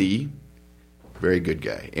 Andy, very good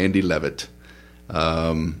guy, Andy Levitt,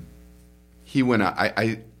 he went out.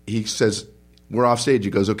 He says, we're off stage.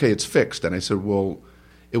 He goes, okay, it's fixed. And I said, well,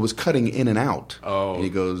 it was cutting in and out. Oh. And he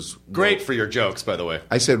goes, Great well, for your jokes, by the way.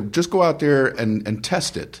 I said, just go out there and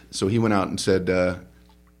test it. So he went out and said,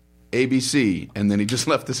 ABC, and then he just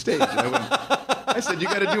left the stage. And I said, you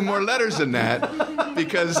got to do more letters than that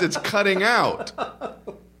because it's cutting out.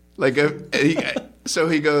 So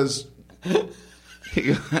he goes,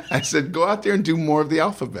 I said, go out there and do more of the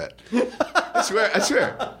alphabet. I swear.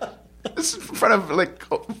 This is in front of like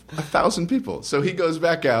 1,000 people. So he goes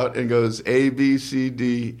back out and goes A, B, C,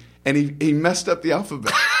 D, and he messed up the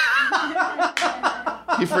alphabet.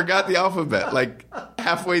 He forgot the alphabet like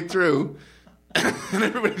halfway through, and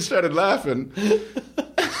everybody started laughing. Then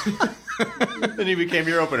he became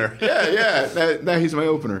your opener. Yeah. Now he's my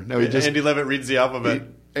opener. Now Andy Levitt reads the alphabet.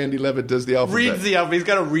 Andy Levitt does the alphabet. Reads the alphabet. He's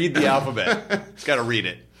got to read the alphabet. He's got to read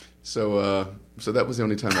it. So that was the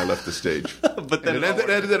only time I left the stage. But then it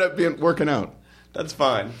ended up working out. That's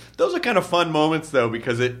fine. Those are kind of fun moments, though,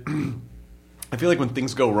 because I feel like when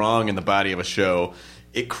things go wrong in the body of a show,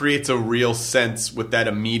 it creates a real sense with that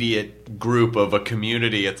immediate group of a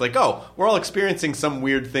community. It's like, oh, we're all experiencing some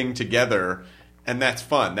weird thing together, and that's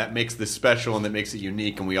fun. That makes this special, and that makes it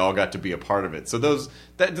unique, and we all got to be a part of it. So does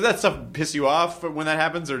that stuff piss you off when that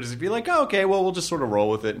happens, or does it feel like, oh, okay, well, we'll just sort of roll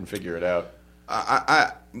with it and figure it out?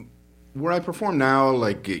 Where I perform now,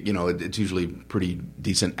 like, it's usually pretty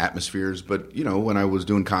decent atmospheres. But, when I was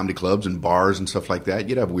doing comedy clubs and bars and stuff like that,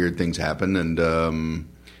 you'd have weird things happen. And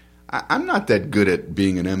I'm not that good at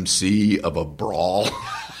being an MC of a brawl.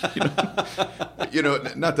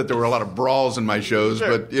 Not that there were a lot of brawls in my shows,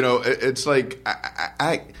 sure. But, it's like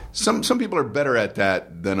some people are better at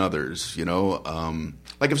that than others,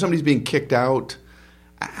 Like if somebody's being kicked out,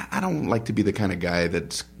 I don't like to be the kind of guy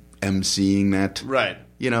that's emceeing that. Right.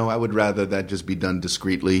 I would rather that just be done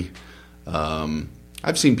discreetly.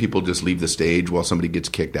 I've seen people just leave the stage while somebody gets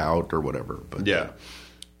kicked out or whatever. But yeah.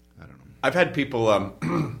 I don't know. I've had people...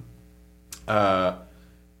 I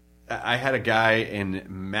had a guy in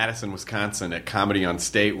Madison, Wisconsin at Comedy on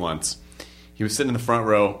State once. He was sitting in the front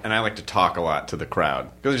row, and I like to talk a lot to the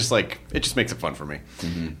crowd. Because it just makes it fun for me.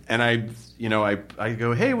 Mm-hmm. And I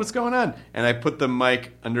go, hey, what's going on? And I put the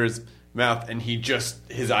mic under his mouth, and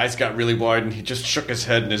his eyes got really wide, and he just shook his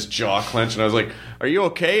head and his jaw clenched, and I was like, are you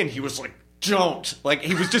okay? And he was like, don't. Like,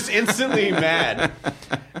 he was just instantly mad.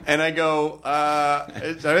 And I go,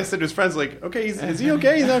 I said to his friends, like, okay, is he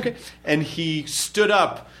okay? He's okay. And he stood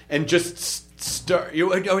up and just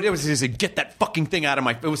it was get that fucking thing out of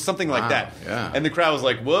my... It was something like that. Yeah. And the crowd was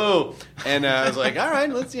like, whoa. And I was like, all right,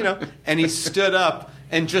 let's, And he stood up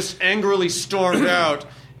and just angrily stormed out.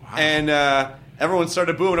 Wow. And everyone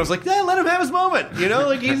started booing. I was like, yeah, let him have his moment.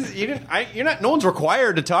 No one's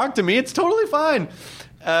required to talk to me. It's totally fine.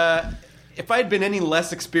 If I had been any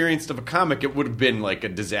less experienced of a comic, it would have been like a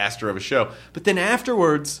disaster of a show. But then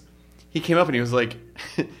afterwards, he came up and he was like,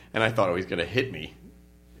 and I thought, oh, he's going to hit me.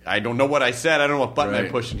 I don't know what I said. I don't know what button I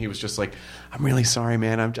pushed. And he was just like, I'm really sorry,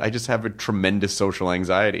 man. I just have a tremendous social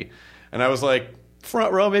anxiety. And I was like,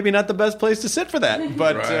 front row, maybe not the best place to sit for that.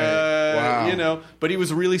 But, wow. But he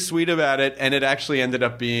was really sweet about it. And it actually ended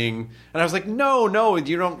up being, and I was like, no,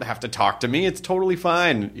 you don't have to talk to me. It's totally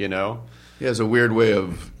fine, He has a weird way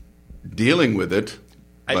of dealing with it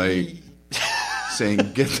by saying,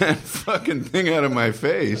 get that fucking thing out of my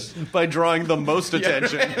face. By drawing the most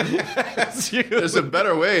attention. There's a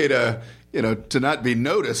better way to, to not be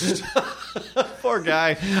noticed. Poor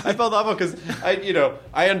guy. I felt awful because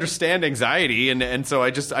I understand anxiety, and so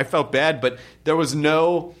I felt bad, but there was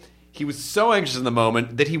he was so anxious in the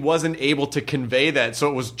moment that he wasn't able to convey that, so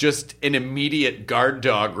it was just an immediate guard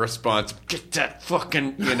dog response. Get that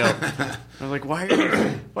fucking, I was like, why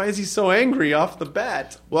is he so angry off the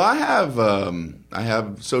bat? Well, I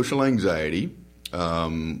have social anxiety.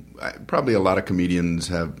 Probably a lot of comedians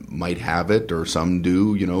might have it, or some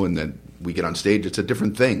do, and then we get on stage, it's a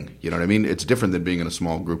different thing. You know what I mean? It's different than being in a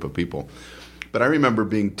small group of people. But I remember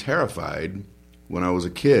being terrified when I was a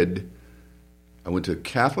kid. I went to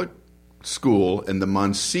Catholic school, and the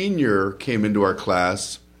Monsignor came into our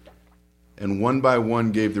class and one by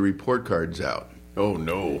one gave the report cards out. Oh,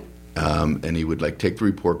 no. And he would like take the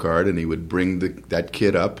report card and he would bring that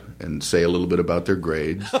kid up and say a little bit about their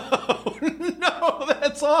grades. Oh, no,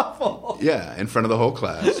 that's awful. Yeah, in front of the whole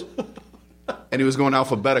class. And he was going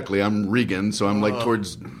alphabetically. I'm Regan, so I'm like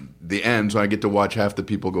towards the end, so I get to watch half the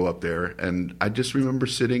people go up there. And I just remember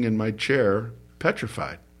sitting in my chair,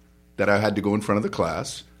 petrified, that I had to go in front of the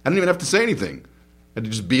class. I didn't even have to say anything. I had to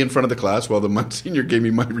just be in front of the class while the Monsignor gave me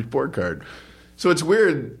my report card. So it's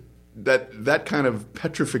weird that kind of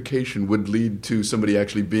petrification would lead to somebody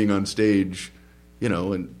actually being on stage,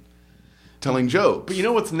 and telling jokes. But you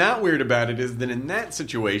know what's not weird about it is that in that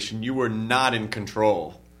situation, you were not in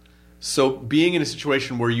control. So being in a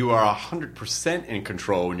situation where you are 100% in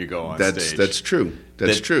control when you go on stage. That's true.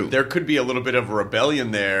 That's true. There could be a little bit of a rebellion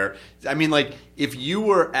there. I mean, like, if you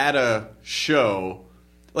were at a show,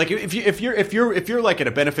 like if you're like at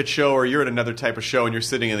a benefit show or you're at another type of show and you're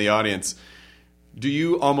sitting in the audience, do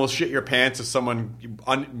you almost shit your pants if someone,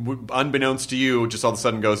 unbeknownst to you, just all of a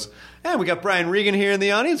sudden goes, "Hey, we got Brian Regan here in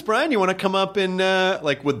the audience. Brian, you want to come up and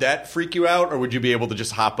would that freak you out, or would you be able to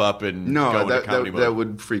just hop up and go into comedy mode? That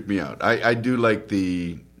would freak me out. I do like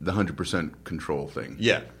the 100% control thing.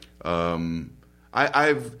 Yeah. I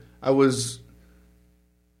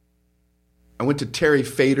went to Terry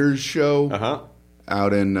Fader's show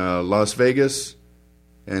out in Las Vegas,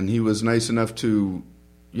 and he was nice enough to,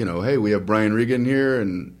 hey, we have Brian Regan here,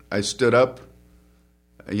 and I stood up.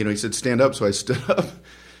 He said, stand up, so I stood up.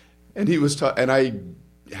 And he was and I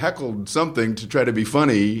heckled something to try to be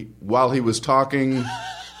funny while he was talking.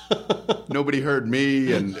 Nobody heard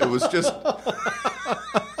me, and it was just...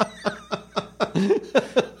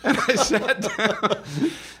 And I sat down,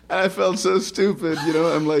 and I felt so stupid,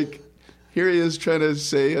 I'm like... Here he is trying to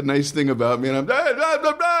say a nice thing about me, and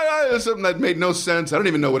I'm something that made no sense. I don't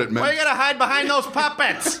even know what it meant. Why are you gonna hide behind those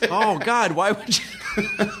puppets? Oh God, why would you?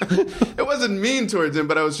 It wasn't mean towards him,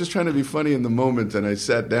 but I was just trying to be funny in the moment, and I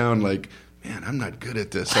sat down like, man, I'm not good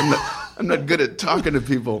at this. I'm not good at talking to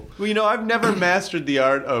people. Well, I've never mastered the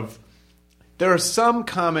art of. There are some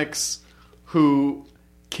comics who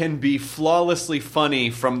can be flawlessly funny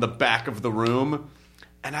from the back of the room.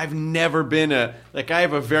 And I've never been I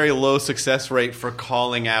have a very low success rate for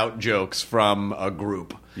calling out jokes from a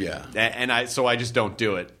group. Yeah. And so I just don't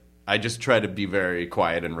do it. I just try to be very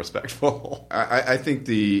quiet and respectful. I think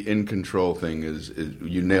the in control thing is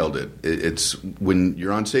you nailed it. It's when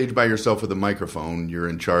you're on stage by yourself with a microphone, you're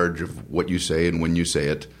in charge of what you say and when you say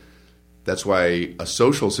it. That's why a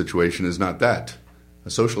social situation is not that. A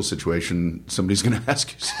social situation, somebody's going to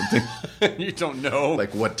ask you something. You don't know.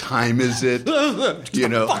 Like, what time is it?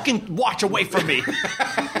 Fucking watch away from me.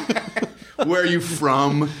 Where are you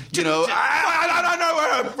from? I don't know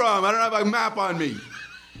where I'm from. I don't have a map on me.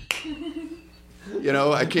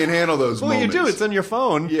 I can't handle those moments. Well, you do. It's on your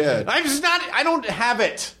phone. Yeah. I don't have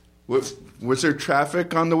it. Was there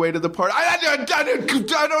traffic on the way to the party? I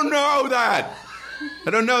don't know that. I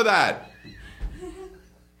don't know that.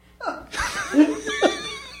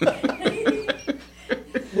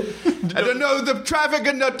 I don't know the traffic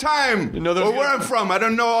and the time or where I'm from. I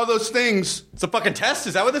don't know all those things. It's a fucking test?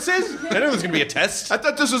 Is that what this is? I know it was going to be a test. I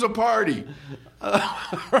thought this was a party. All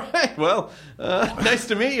right. Well, nice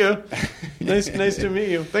to meet you. Nice to meet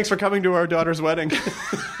you. Thanks for coming to our daughter's wedding.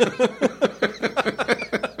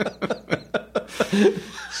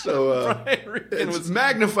 So it's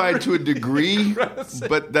magnified to a degree,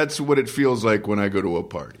 but that's what it feels like when I go to a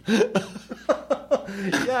party.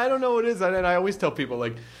 Yeah, I don't know what it is. And I always tell people,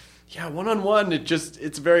 like, yeah, one-on-one,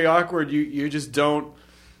 it's very awkward. You just don't...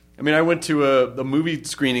 I mean, I went to a movie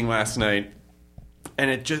screening last night,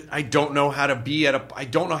 and I don't know how to be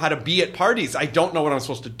at parties. I don't know what I'm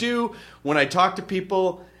supposed to do when I talk to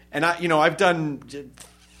people. And I've done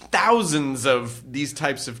thousands of these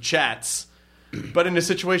types of chats. But in a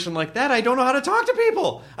situation like that, I don't know how to talk to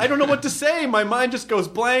people. I don't know what to say. My mind just goes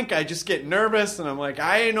blank. I just get nervous, and I'm like,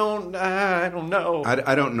 I don't know.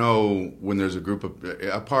 I don't know when there's a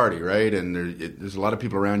party, right? And there's a lot of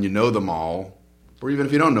people around. You know them all, or even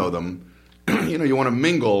if you don't know them, you want to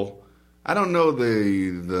mingle. I don't know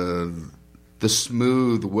the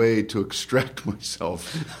smooth way to extract myself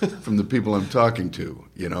from the people I'm talking to,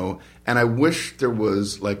 And I wish there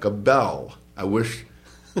was like a bell. I wish.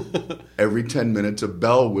 Every 10 minutes a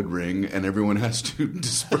bell would ring and everyone has to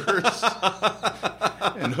disperse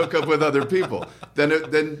and hook up with other people.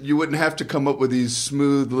 Then you wouldn't have to come up with these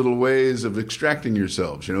smooth little ways of extracting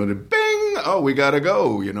yourselves, and bing, oh, we gotta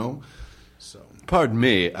go, So, pardon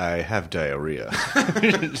me, I have diarrhea.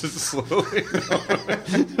 Just slowly,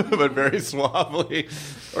 but very suavely.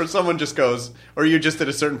 Or someone just goes, or you just at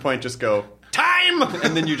a certain point just go, time,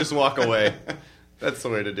 and then you just walk away. That's the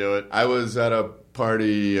way to do it. I was at a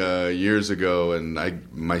party years ago, and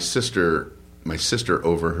my sister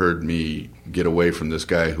overheard me get away from this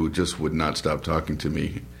guy who just would not stop talking to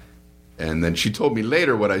me. And then she told me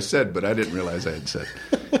later what I said, but I didn't realize I had said.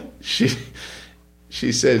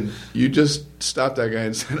 She said, "You just stopped that guy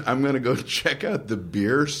and said, I'm going to go check out the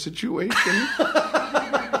beer situation."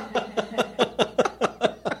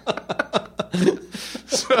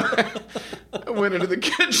 So I went into the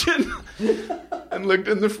kitchen and looked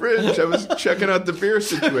in the fridge. I was checking out the beer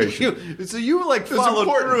situation. So you like followed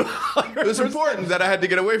through. It was important that I had to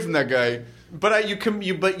get away from that guy. But you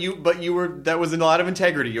were that was a lot of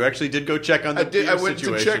integrity. You actually did go check on the beer situation. I went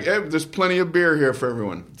to check. Hey, there's plenty of beer here for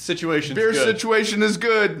everyone. Beer situation is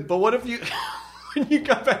good. But what if you when you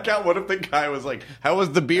got back out? What if the guy was like, "How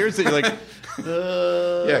was the beer?" So you're like,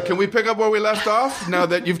 "Yeah, can we pick up where we left off now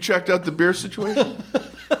that you've checked out the beer situation?"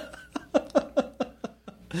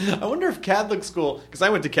 I wonder if Catholic school, because I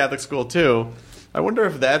went to Catholic school too. I wonder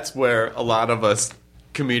if that's where a lot of us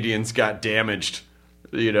comedians got damaged.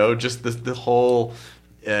 You know, just the whole,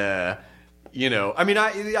 I mean,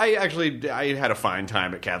 I had a fine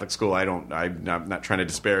time at Catholic school. I'm not trying to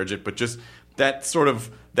disparage it, but just that sort of,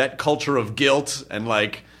 that culture of guilt and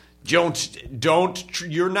like,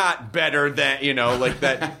 you're not better than, like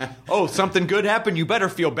that, oh, something good happened, you better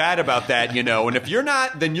feel bad about that, and if you're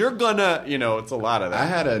not, then you're gonna, it's a lot of that. I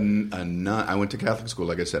had a nun, I went to Catholic school,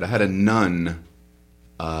 like I said, I had a nun,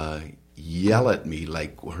 yell at me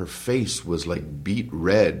like her face was like beet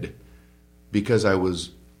red because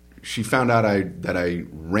she found out that I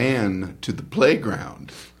ran to the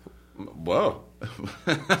playground. Whoa.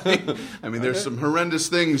 I mean, there's some horrendous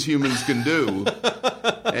things humans can do.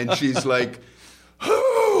 And she's like,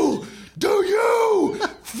 "Who do you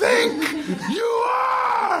think you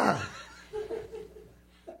are?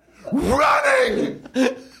 Running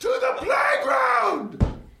to the playground!"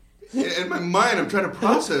 In my mind, I'm trying to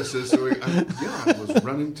process this. So I was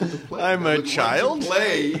running to the playground. I'm a child?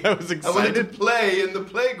 Play. I was excited. I wanted to play in the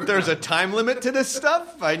playground. There's a time limit to this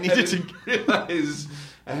stuff? I needed to realize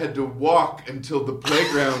I had to walk until the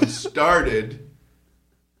playground started.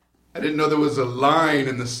 I didn't know there was a line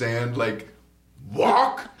in the sand, like,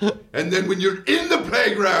 walk, and then when you're in the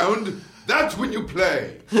playground, that's when you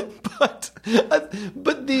play. But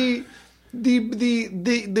the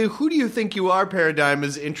who do you think you are paradigm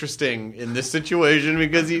is interesting in this situation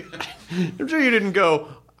because I'm sure you didn't go,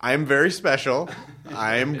 I'm very special,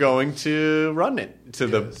 I am going to run it to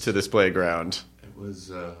this playground. It was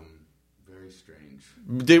very strange.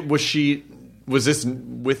 Was this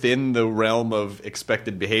within the realm of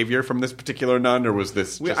expected behavior from this particular nun, or was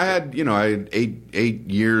this just I had 8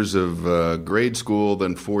 years of grade school,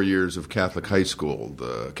 then 4 years of Catholic high school.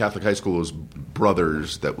 The Catholic high school was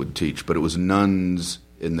brothers that would teach, but it was nuns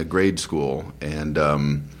in the grade school. And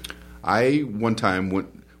one time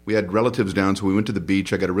we had relatives down, so we went to the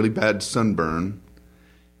beach. I got a really bad sunburn.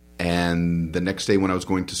 And the next day when I was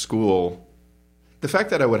going to school, the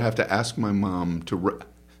fact that I would have to ask my mom to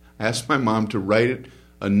write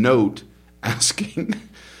a note asking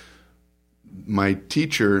my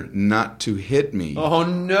teacher not to hit me. Oh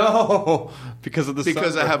no! Because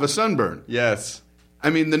I have a sunburn. Yes.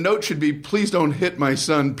 I mean, the note should be, please don't hit my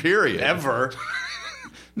son, period. Ever.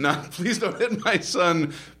 Not, please don't hit my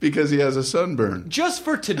son because he has a sunburn. Just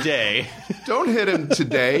for today. Don't hit him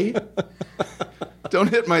today. Don't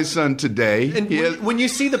hit my son today. And when you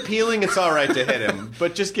see the peeling, it's all right to hit him,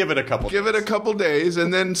 but just give it a couple days. Give it a couple days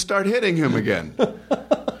and then start hitting him again.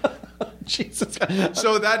 Jesus.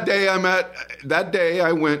 So that day I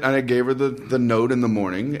went and I gave her the note in the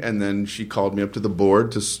morning, and then she called me up to the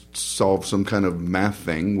board to solve some kind of math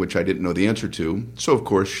thing, which I didn't know the answer to. So, of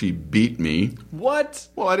course, she beat me. What?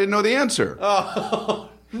 Well, I didn't know the answer. Oh,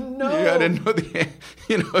 no. Yeah, I didn't know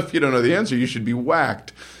if you don't know the answer, you should be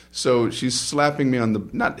whacked. So she's slapping me on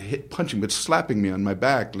punching, but slapping me on my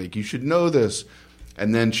back, like, you should know this.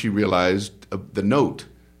 And then she realized the note.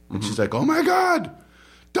 And she's like, oh, my God,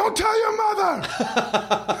 don't tell your mother.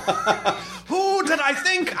 Who did I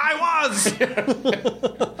think I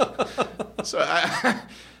was?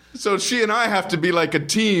 So she and I have to be like a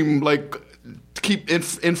team, like, keep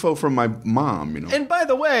info from my mom, And by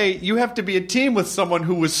the way, you have to be a team with someone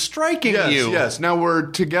who was striking you. Yes, now we're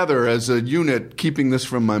together as a unit keeping this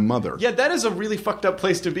from my mother. Yeah, that is a really fucked up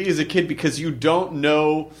place to be as a kid because you don't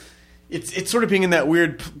know. It's sort of being in that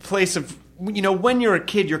weird place of, when you're a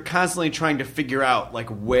kid, you're constantly trying to figure out like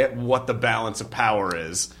what the balance of power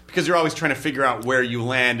is. Because you're always trying to figure out where you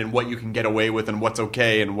land and what you can get away with and what's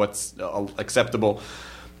okay and what's acceptable.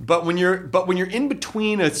 But when you're in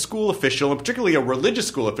between a school official, and particularly a religious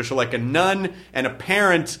school official, like a nun and a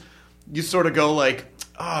parent, you sort of go like,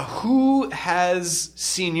 who has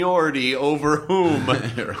seniority over whom? Right.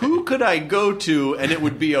 Who could I go to and it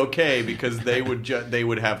would be okay because they would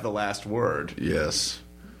have the last word? Yes.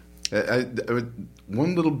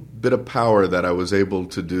 One little bit of power that I was able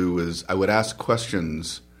to do is I would ask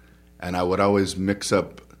questions, and I would always mix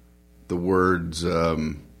up the words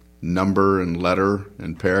number and letter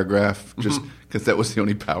and paragraph, just because that was the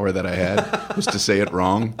only power that I had, was to say it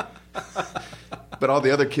wrong. But all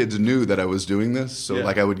the other kids knew that I was doing this, so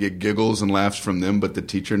like I would get giggles and laughs from them, but the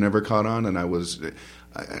teacher never caught on,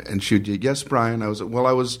 and she'd, yes, Brian. I was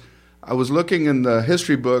looking in the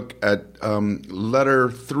history book at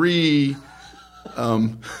letter 3,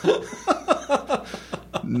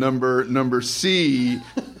 number C.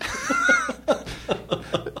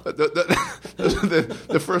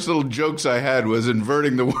 The first little jokes I had was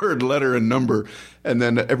inverting the word letter and number, and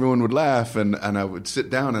then everyone would laugh, and I would sit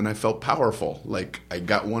down, and I felt powerful, like I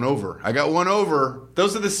got one over.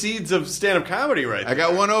 Those are the seeds of stand-up comedy, right there. I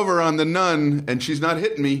got one over on the nun, and she's not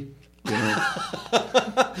hitting me. You know?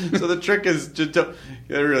 So the trick is just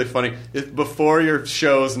they're really funny. Before your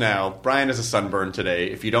shows now, Brian has a sunburn today.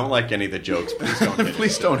 If you don't like any of the jokes, please don't hit him.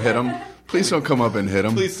 Please don't hit him. Please don't come up and hit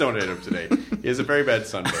him. Please don't hit him today. He has a very bad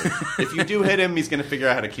sunburn. If you do hit him, he's going to figure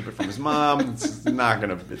out how to keep it from his mom. It's not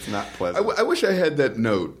pleasant. I wish I had that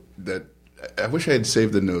note. I wish I had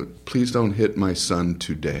saved the note. Please don't hit my son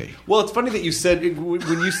today. Well, it's funny that you said when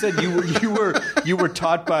you said you were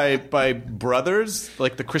taught by brothers,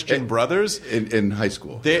 like the Christian brothers in high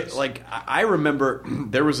school. Yes. Like I remember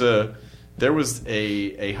there was a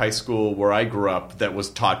high school where I grew up that was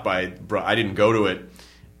taught by. I didn't go to it.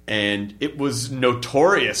 And it was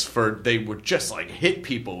notorious they would just like hit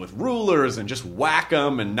people with rulers and just whack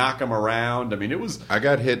them and knock them around. I mean, it was. I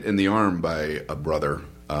got hit in the arm by a brother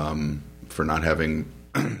for not having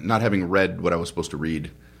read what I was supposed to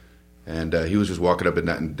read, and he was just walking up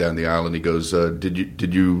and down the aisle, and he goes,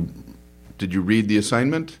 "Did you read the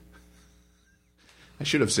assignment?" I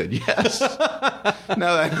should have said yes. No,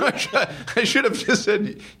 I should have just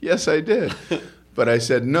said yes. I did, but I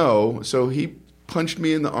said no. So he punched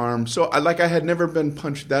me in the arm. So I had never been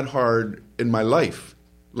punched that hard in my life.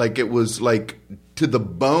 Like it was like to the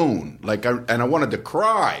bone. And I wanted to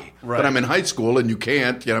cry. Right. But I'm in high school and you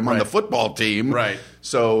can't. I'm on the football team. Right.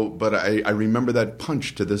 So, but I remember that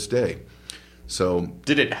punch to this day. So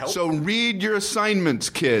did it help? So read your assignments,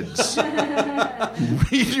 kids.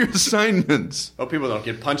 Read your assignments. Oh, people don't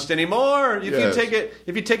get punched anymore.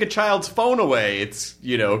 If you take a child's phone away, it's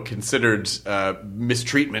considered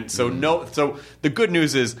mistreatment. So So the good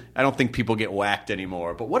news is I don't think people get whacked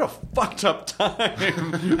anymore. But what a fucked up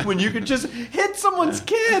time when you could just hit someone's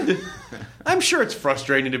kid. I'm sure it's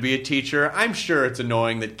frustrating to be a teacher. I'm sure it's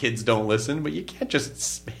annoying that kids don't listen, but you can't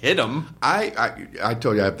just hit them. I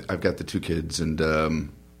told you I've got the two kids, and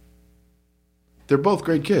they're both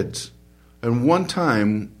great kids. And one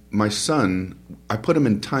time, my son, I put him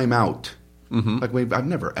in timeout. Mm-hmm. Like I've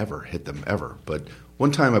never ever hit them ever, but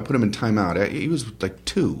one time I put him in timeout. He was like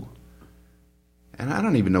 2, and I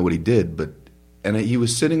don't even know what he did, and he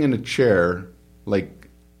was sitting in a chair,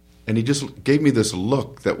 and he just gave me this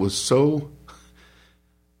look that was so.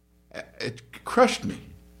 It crushed me,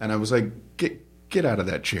 and I was like, Get out of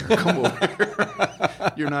that chair. Come over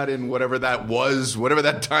here. You're not in whatever that was, whatever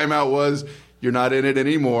that timeout was. You're not in it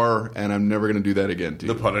anymore, and I'm never going to do that again to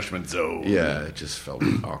you. The punishment zone. Yeah, it just felt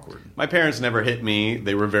awkward. My parents never hit me.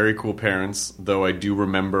 They were very cool parents, though I do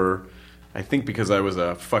remember, I think because I was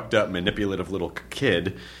a fucked up, manipulative little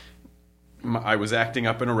kid, I was acting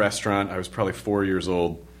up in a restaurant. I was probably 4 years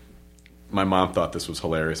old. My mom thought this was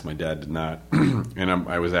hilarious. My dad did not. And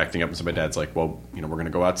I was acting up, and so my dad's like, well, we're going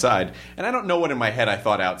to go outside. And I don't know what in my head I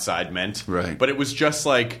thought outside meant. Right. But it was just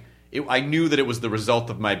like, I knew that it was the result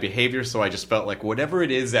of my behavior, so I just felt like whatever it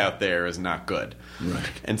is out there is not good. Right.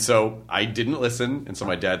 And so I didn't listen, and so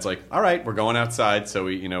my dad's like, all right, we're going outside. So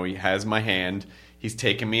he has my hand. He's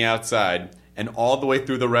taking me outside, and all the way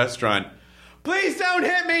through the restaurant, please don't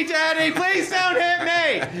hit me, Daddy! Please don't hit me!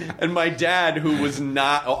 And my dad, who was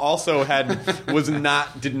not, also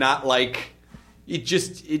did not like,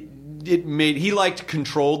 he liked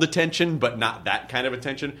controlled attention, but not that kind of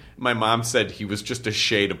attention. My mom said he was just a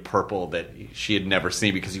shade of purple that she had never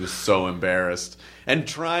seen because he was so embarrassed. And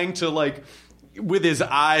trying to, with his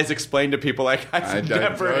eyes explain to people, I've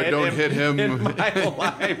never hit him in my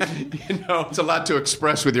life. It's a lot to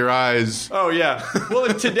express with your eyes. Oh, yeah.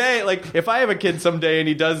 Well, today, if I have a kid someday and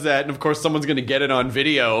he does that, and of course someone's going to get it on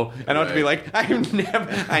video, and I'll have to be like,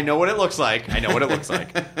 I know what it looks like.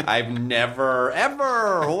 I've never,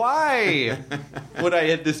 ever, why would I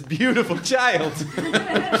hit this beautiful child?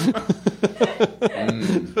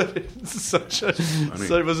 But it's such a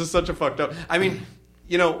fucked up. I mean,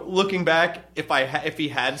 looking back, if he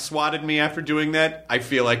had swatted me after doing that, I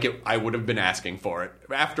feel like I would have been asking for it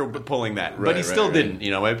after pulling that. But he still didn't.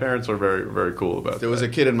 My parents were very, very cool about that. There was a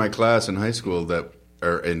kid in my class in high school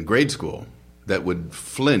or in grade school that would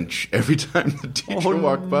flinch every time the teacher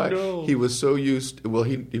walked by. No. He was so used. Well,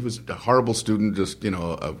 he was a horrible student, just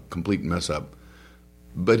a complete mess up.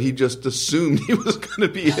 But he just assumed he was going to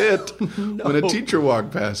be hit when a teacher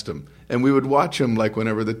walked past him. And we would watch him, like,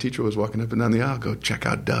 whenever the teacher was walking up and down the aisle, go, check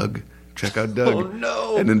out Doug. Oh,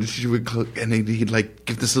 no. And then the teacher would click, and he'd, like,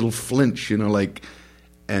 give this little flinch, like...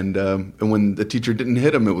 And when the teacher didn't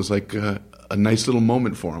hit him, it was like a nice little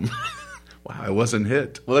moment for him. Wow, I wasn't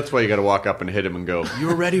hit. Well, that's why you got to walk up and hit him and go, you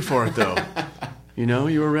were ready for it, though.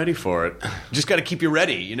 You were ready for it. You just got to keep you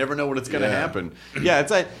ready. You never know when it's going to happen. Yeah,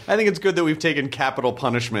 I think it's good that we've taken capital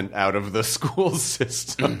punishment out of the school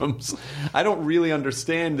systems. I don't really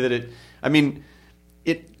understand that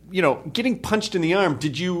getting punched in the arm,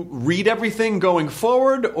 did you read everything going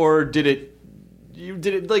forward, or did it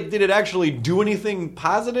actually do anything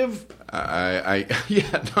positive? I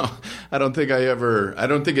don't think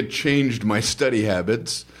it changed my study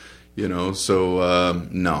habits, so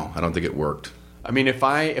no, I don't think it worked. I mean, if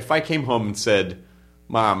I came home and said,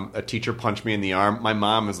 Mom, a teacher punched me in the arm, my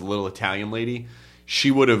mom is a little Italian lady, she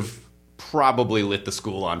would have probably lit the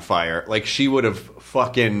school on fire. Like, she would have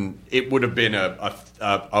it would have been a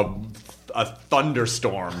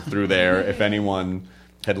thunderstorm through there if anyone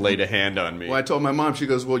had laid a hand on me. Well, I told my mom, she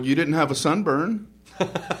goes, well, you didn't have a sunburn.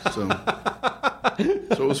 So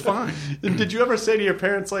it was fine. Did you ever say to your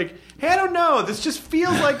parents, like, hey, I don't know, this just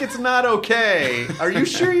feels like it's not okay. Are you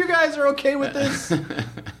sure you guys are okay with this?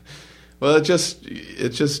 Well, it's just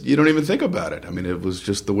you don't even think about it. I mean, it was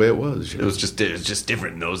just the way it was. It was just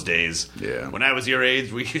different in those days. Yeah. When I was your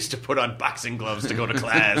age, we used to put on boxing gloves to go to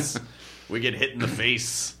class. We get hit in the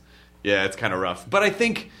face. Yeah, it's kind of rough. But I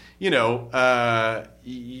think, when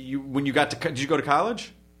you got to, did you go to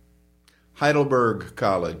college? Heidelberg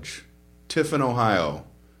College, Tiffin, Ohio.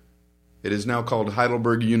 It is now called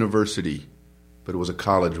Heidelberg University, but it was a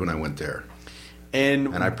college when I went there.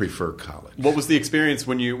 And I prefer college. What was the experience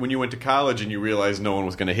when you went to college and you realized no one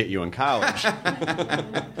was going to hit you in college?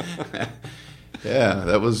 Yeah,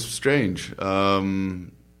 that was strange.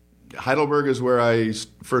 Heidelberg is where I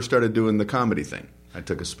first started doing the comedy thing. I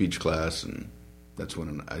took a speech class, and that's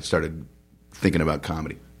when I started thinking about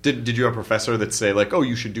comedy. Did you have a professor that say, like, oh,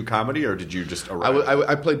 you should do comedy, or did you just arrive?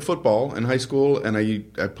 I played football in high school, and I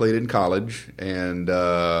played in college, and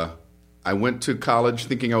I went to college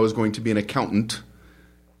thinking I was going to be an accountant.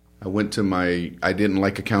 I didn't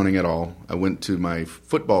like accounting at all. I went to my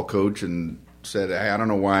football coach and said, hey, I don't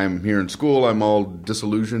know why I'm here in school. I'm all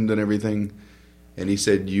disillusioned and everything. And he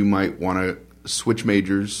said, you might want to switch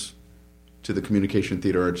majors to the Communication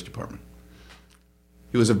Theater Arts Department.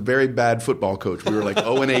 He was a very bad football coach. We were like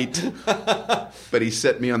 0-8, but he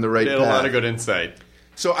set me on the right path. He had a lot of good insight.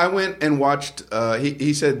 So I went and watched,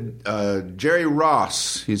 he said, Jerry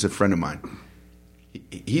Ross, he's a friend of mine.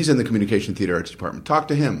 He's in the Communication Theater Arts Department. Talk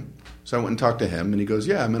to him. So I went and talked to him, and he goes,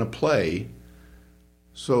 yeah, I'm in a play.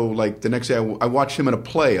 So like the next day I watched him in a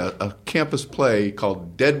play, a campus play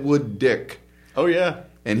called Deadwood Dick. Oh, yeah.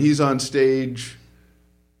 And he's on stage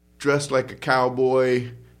dressed like a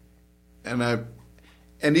cowboy,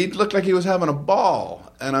 and he looked like he was having a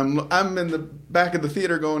ball. And I'm in the back of the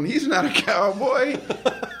theater going, he's not a cowboy.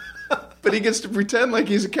 But he gets to pretend like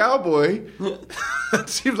he's a cowboy. That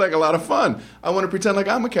seems like a lot of fun. I want to pretend like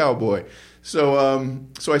I'm a cowboy. So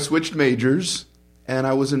I switched majors, and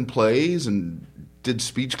I was in plays and did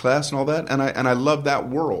speech class and all that. And I loved that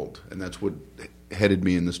world, and that's what headed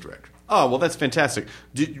me in this direction. Oh, well, that's fantastic.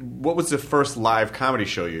 What was the first live comedy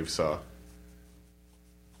show you saw?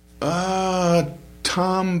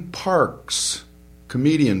 Tom Parks,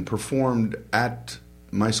 comedian, performed at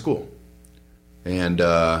my school. And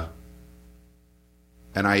I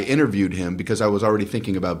interviewed him because I was already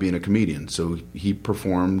thinking about being a comedian. So he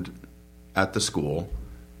performed at the school,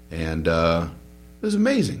 and it was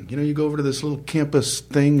amazing. You go over to this little campus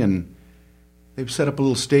thing, and they've set up a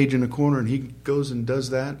little stage in the corner, and he goes and does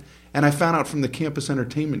that. And I found out from the campus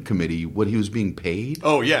entertainment committee what he was being paid.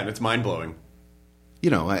 Oh, yeah, and it's mind-blowing.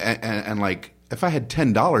 And like, if I had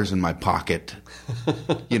 $10 in my pocket,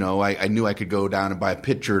 I knew I could go down and buy a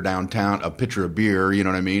pitcher downtown, a pitcher of beer, you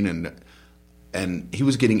know what I mean? And he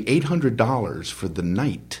was getting $800 for the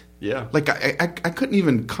night. Yeah. Like, I couldn't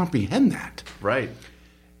even comprehend that. Right.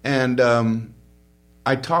 And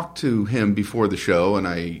I talked to him before the show, and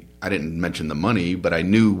I didn't mention the money, but I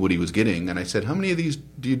knew what he was getting. And I said, how many of these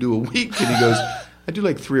do you do a week? And he goes, I do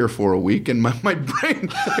like 3 or 4 a week, and my brain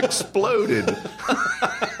exploded.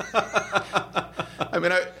 I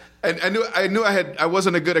mean, I knew I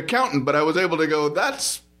wasn't a good accountant, but I was able to go,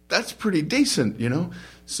 that's pretty decent, you know?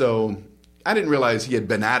 So I didn't realize he had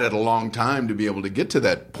been at it a long time to be able to get to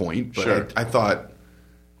that point. But Sure. I thought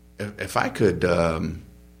if I could,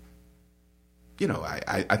 you know,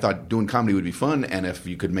 I thought doing comedy would be fun. And if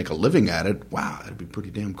you could make a living at it, wow, that'd be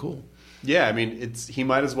pretty damn cool. Yeah, I mean, he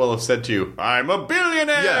might as well have said to you, "I'm a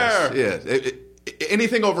billionaire." Yes.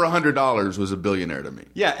 Anything over $100 was a billionaire to me.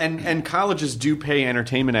 Yeah, and colleges do pay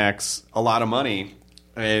entertainment acts a lot of money,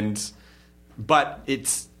 but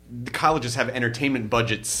the colleges have entertainment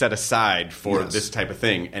budgets set aside for this type of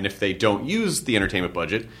thing, and if they don't use the entertainment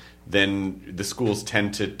budget, then the schools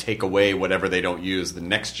tend to take away whatever they don't use the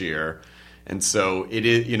next year, and so it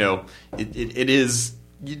is, you know, it is,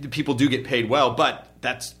 people do get paid well, but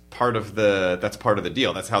that's part of the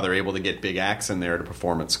deal. That's how they're able to get big acts in there to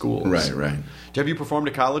perform at schools. Right. Have you performed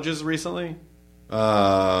at colleges recently?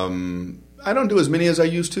 I don't do as many as I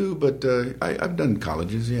used to, but I've done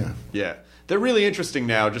colleges, yeah. Yeah. They're really interesting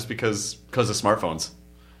now just because of smartphones.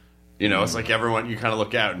 You know, it's like everyone, you kind of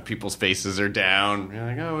look out and people's faces are down. You're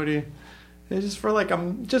like, oh, what do you... It's just for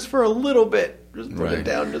just for a little bit. Just put it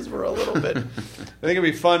down just for a little bit. I think it'd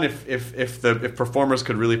be fun if performers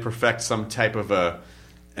could really perfect some type of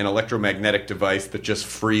an electromagnetic device that just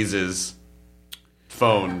freezes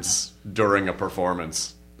phones during a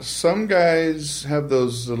performance. Some guys have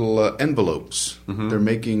those little envelopes. Mm-hmm. They're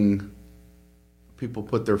making people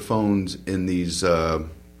put their phones in these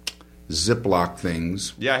Ziploc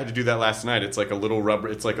things. Yeah, I had to do that last night. It's like a little rubber.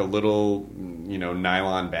 It's like a little, you know,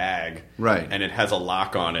 nylon bag, right? And it has a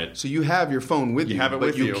lock on it. So you have your phone with you, have it but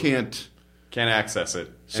with you can't access it.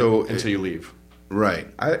 Until you leave. Right.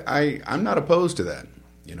 I'm not opposed to that.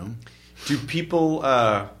 You know. Do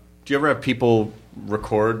you ever have people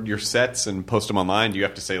record your sets and post them online? Do you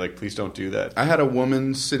have to say, like, please don't do that? I had a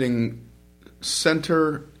woman sitting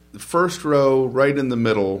center, first row, right in the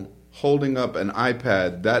middle, holding up an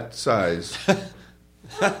iPad that size,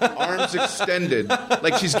 arms extended,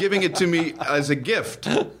 like she's giving it to me as a gift.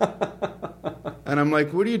 And I'm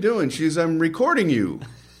like, what are you doing? She's, I'm recording you.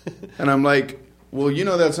 And I'm like, well, you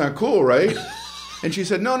know that's not cool, right? And she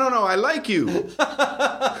said, no, I like you.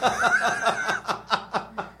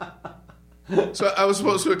 So I was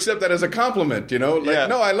supposed to accept that as a compliment, you know? Like,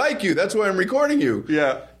 no, I like you. That's why I'm recording you.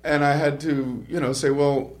 Yeah. And I had to, you know, say,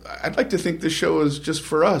 well, I'd like to think this show is just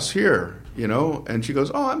for us here, you know? And she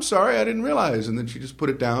goes, oh, I'm sorry, I didn't realize. And then she just put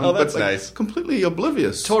it down. Oh, that's but, like, nice. Completely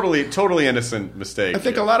oblivious. Totally innocent mistake. I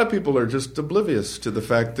think a lot of people are just oblivious to the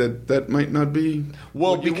fact that that might not be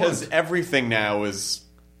what you because want. everything now is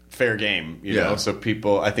fair game, you know? So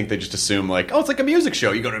people, I think they just assume, like, oh, it's like a music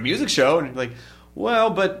show. You go to a music show, and you're like, well,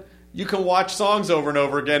 but you can watch songs over and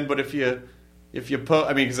over again, but if you post,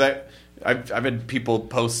 I mean, because I've had people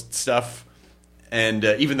post stuff, and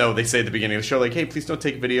even though they say at the beginning of the show, like, hey, please don't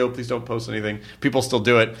take video, please don't post anything, people still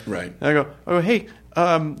do it. Right. And I go, oh, hey,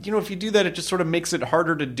 you know, if you do that, it just sort of makes it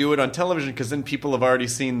harder to do it on television, because then people have already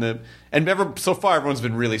seen so far everyone's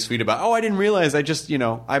been really sweet about, oh, I didn't realize, I just, you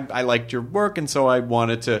know, I liked your work, and so I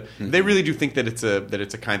wanted to. Mm-hmm. They really do think that it's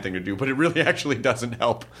a kind thing to do, but it really actually doesn't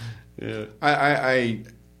help. Yeah.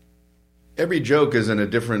 Every joke is in a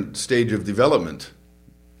different stage of development.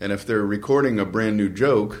 And if they're recording a brand new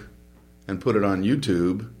joke and put it on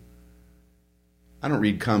YouTube, I don't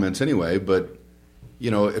read comments anyway, but, you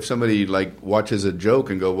know, if somebody, like, watches a joke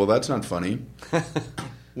and go, well, that's not funny,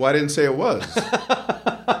 why didn't say it was?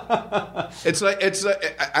 It's like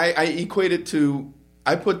I equate it to,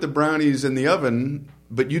 I put the brownies in the oven,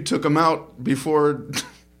 but you took them out before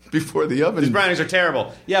the oven. These brownies are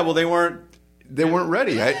terrible. Yeah, well, they weren't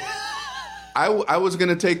ready. I was going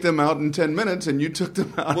to take them out in 10 minutes, and you took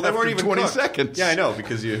them out they weren't even 20 cooked. seconds. Yeah, I know,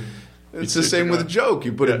 because It's the same with a joke.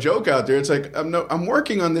 You put a joke out there, it's like, I'm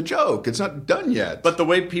working on the joke. It's not done yet. But the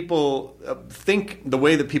way people think, the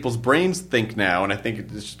way that people's brains think now, and I think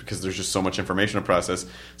it's just because there's just so much information to process.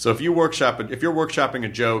 So if you're workshopping a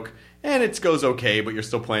joke, and it goes okay, but you're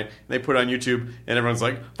still playing, and they put it on YouTube, and everyone's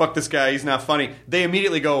like, fuck this guy, he's not funny. They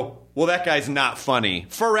immediately go, well, that guy's not funny.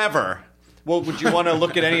 Forever. Well, would you want to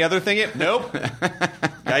look at any other thing? Nope.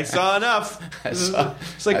 I saw enough. It's like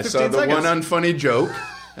 15 I saw the seconds. one unfunny joke,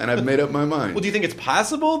 and I've made up my mind. Well, do you think it's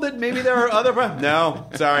possible that maybe there are other... No,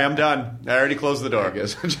 sorry, I'm done. I already closed the door. I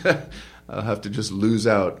guess I'll have to just lose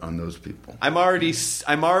out on those people. I'm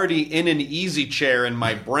already in an easy chair in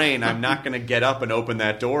my brain. I'm not going to get up and open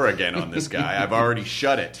that door again on this guy. I've already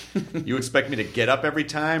shut it. You expect me to get up every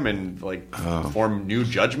time and form new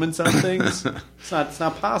judgments on things? It's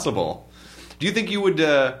not possible. Do you think you would?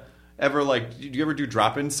 ever do you ever do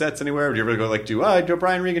drop-in sets anywhere? Or do you ever go do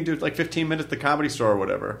Brian Regan do 15 minutes at the Comedy Store or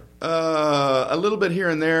whatever? A little bit here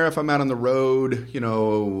and there if I'm out on the road.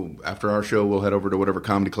 After our show, we'll head over to whatever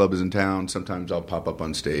comedy club is in town. Sometimes I'll pop up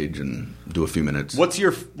on stage and do a few minutes. What's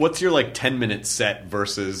your 10-minute set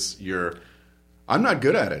versus your? I'm not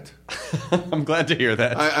good at it. I'm glad to hear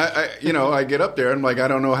that. I get up there and I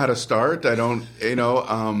don't know how to start. I don't,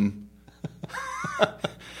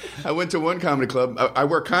 I went to one comedy club. I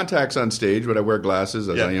wear contacts on stage, but I wear glasses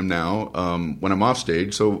as I am now when I'm off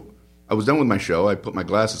stage. So I was done with my show. I put my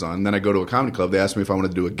glasses on. Then I go to a comedy club. They asked me if I wanted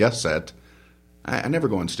to do a guest set. I never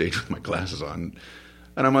go on stage with my glasses on.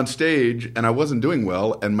 And I'm on stage, and I wasn't doing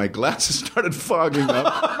well, and my glasses started fogging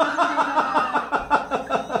up.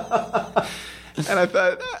 And I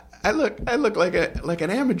thought, I look like an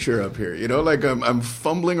amateur up here, I'm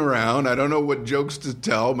fumbling around. I don't know what jokes to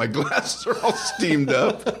tell. My glasses are all steamed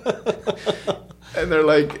up. And they're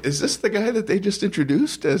like, is this the guy that they just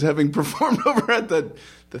introduced as having performed over at the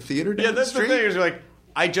theater down the street? Yeah, that's the thing. Is you're like,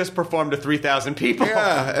 I just performed to 3,000 people.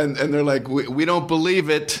 Yeah, and they're like, we don't believe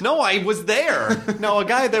it. No, I was there. No, a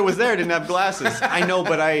guy that was there didn't have glasses. I know,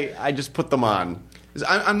 but I just put them on.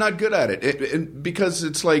 I'm not good at it because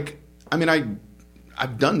it's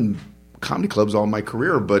I've done comedy clubs all my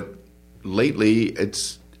career, but lately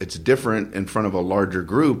it's different in front of a larger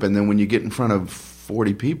group, and then when you get in front of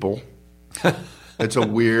 40 people, it's a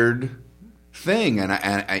weird thing, and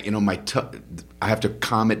I have to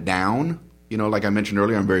calm it down. Like I mentioned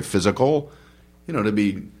earlier, I'm very physical. To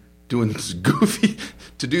be doing this goofy,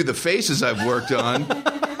 to do the faces I've worked on.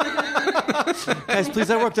 Guys, please,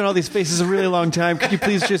 I worked on all these faces a really long time. Could you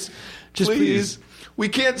please just please? We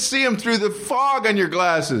can't see them through the fog on your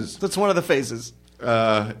glasses. That's one of the faces.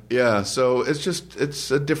 Yeah, so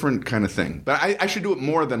it's a different kind of thing. But I should do it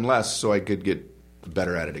more than less so I could get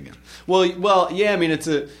better at it again. Well, yeah, it's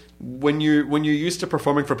when you're used to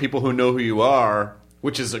performing for people who know who you are,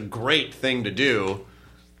 which is a great thing to do,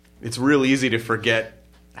 it's real easy to forget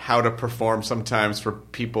how to perform sometimes for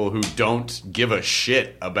people who don't give a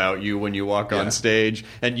shit about you when you walk on stage.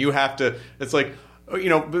 And you have to, it's like,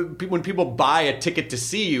 when people buy a ticket to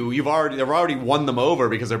see you, they've already won them over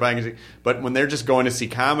because they're buying a ticket. But when they're just going to see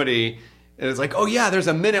comedy, and it's like, oh yeah, there's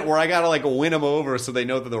a minute where I gotta win them over so they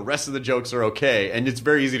know that the rest of the jokes are okay. And it's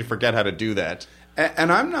very easy to forget how to do that.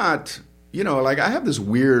 And I'm not, I have this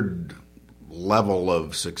weird level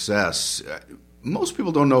of success. Most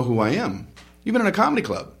people don't know who I am, even in a comedy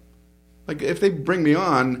club. If they bring me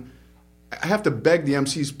on, I have to beg the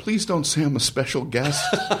MCs, please don't say I'm a special guest.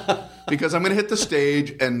 Because I'm going to hit the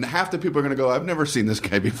stage, and half the people are going to go, I've never seen this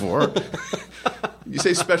guy before. You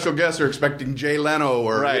say special guest, they're expecting Jay Leno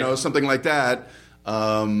or something like that.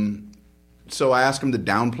 So I ask them to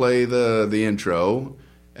downplay the intro,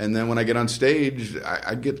 and then when I get on stage,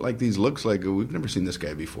 I get these looks like, we've never seen this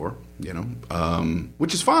guy before,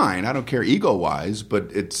 which is fine. I don't care ego-wise,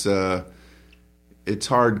 but it's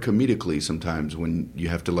hard comedically sometimes when you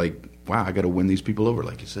have to wow, I got to win these people over,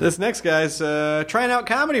 like you said. This next guy's trying out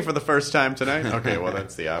comedy for the first time tonight. Okay, well,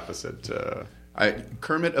 that's the opposite.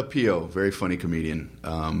 Kermit Apio, very funny comedian.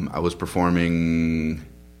 I was performing,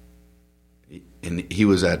 and he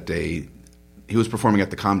was performing at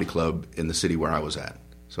the comedy club in the city where I was at.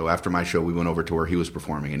 So after my show, we went over to where he was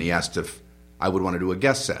performing, and he asked if I would want to do a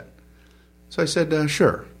guest set. So I said,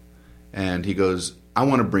 sure. And he goes, I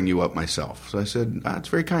want to bring you up myself. So I said, it's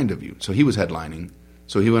very kind of you. So he was headlining.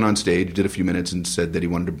 So he went on stage, did a few minutes, and said that he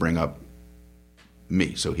wanted to bring up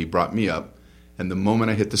me. So he brought me up, and the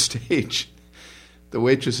moment I hit the stage, the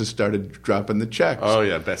waitresses started dropping the checks. Oh,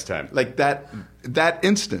 yeah, best time. That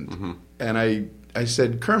instant. Mm-hmm. And I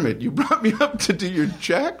said, Kermit, you brought me up to do your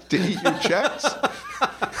check, to eat your checks?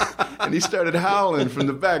 And he started howling from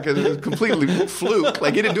the back, and it was completely fluke.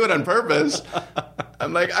 He didn't do it on purpose.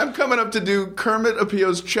 I'm like, I'm coming up to do Kermit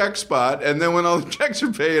Apio's check spot, and then when all the checks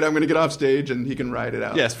are paid, I'm going to get off stage and he can ride it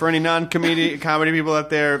out. Yes, for any comedy people out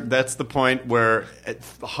there, that's the point where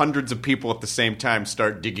hundreds of people at the same time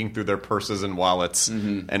start digging through their purses and wallets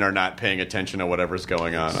and are not paying attention to whatever's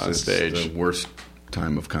going on stage. It's the worst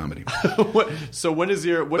time of comedy. So when is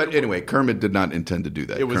your... But anyway, Kermit did not intend to do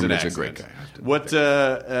that. It was Kermit's an a great guy. When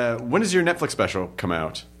does your Netflix special come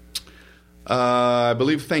out? I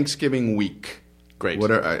believe Thanksgiving week. Great.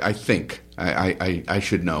 I think. I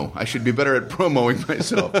should know. I should be better at promoting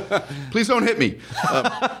myself. Please don't hit me. You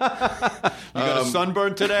got a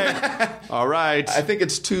sunburn today? All right. I think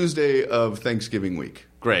it's Tuesday of Thanksgiving week.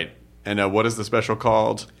 Great. And what is the special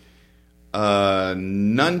called?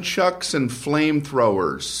 Nunchucks and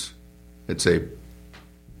Flamethrowers. It's a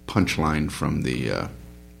punchline from the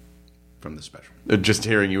from the special. Just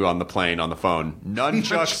hearing you on the plane, on the phone.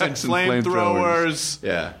 Nunchucks and Flamethrowers.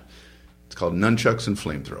 Yeah. It's called Nunchucks and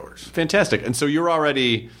Flamethrowers. Fantastic. And so you're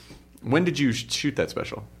already... When did you shoot that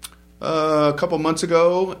special? A couple months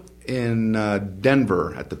ago in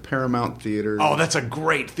Denver at the Paramount Theater. Oh, that's a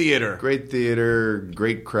great theater. Great theater,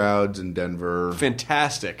 great crowds in Denver.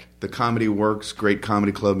 Fantastic. The Comedy Works, great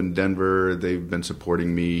comedy club in Denver. They've been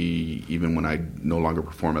supporting me even when I no longer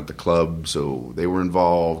perform at the club, so they were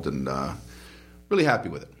involved and really happy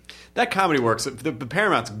with it. That Comedy Works, the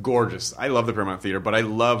Paramount's gorgeous. I love the Paramount Theater, but I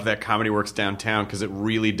love that Comedy Works downtown because it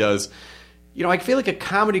really does. You know, I feel like a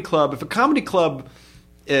comedy club. If a comedy club,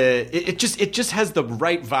 it just has the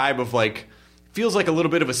right vibe of like. Feels like a little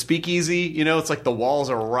bit of a speakeasy, you know. It's like the walls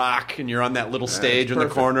are rock, and you're on that little stage in the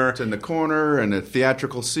corner. It's in the corner, and the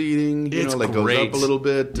theatrical seating, It's like great. goes up a little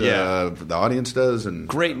bit. Yeah. The audience does, and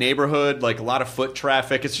great neighborhood, like a lot of foot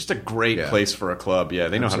traffic. It's just a great place for a club. Yeah,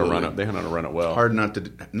 they know how to run it. They know how to run it well.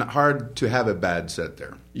 Not hard to have a bad set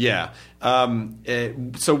there. Yeah.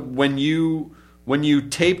 So when you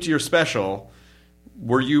taped your special,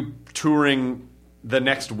 were you touring the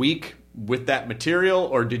next week with that material,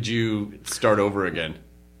 or did you start over again?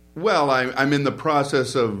 Well, I'm in the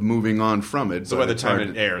process of moving on from it. So by the time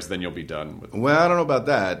it airs, then you'll be done with it. Well, I don't know about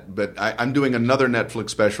that, but I'm doing another Netflix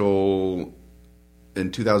special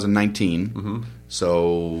in 2019. Mm-hmm.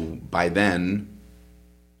 So by then,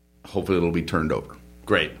 hopefully it'll be turned over.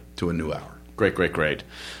 Great. To a new hour. Great.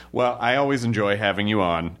 Well, I always enjoy having you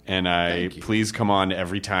on, and please come on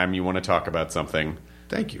every time you want to talk about something.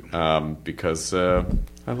 Thank you. Because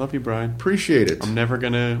I love you, Brian. Appreciate it. I'm never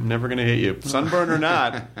gonna hit you, sunburn or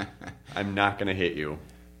not. I'm not gonna hit you.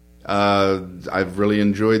 I've really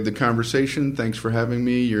enjoyed the conversation. Thanks for having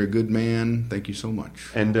me. You're a good man. Thank you so much.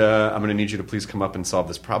 And I'm gonna need you to please come up and solve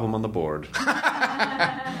this problem on the board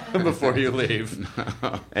before you leave.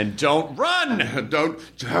 And don't run.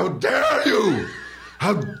 How dare you?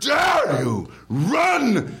 How dare you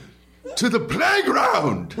run to the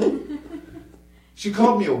playground? She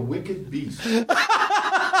called me a wicked beast.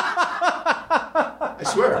 I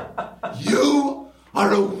swear. You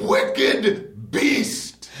are a wicked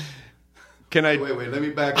beast. Can I... Wait, let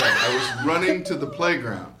me back up. I was running to the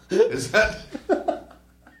playground. Is that...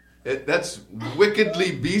 That's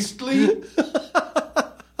wickedly beastly?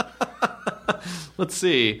 Let's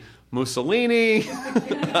see. Mussolini.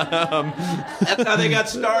 That's how they got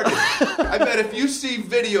started. I bet if you see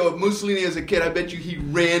video of Mussolini as a kid, I bet you he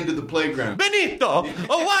ran to the playground. Benito,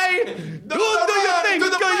 why? Who do you think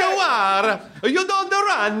you are? You don't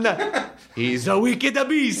run. He's a wicked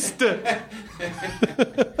beast. I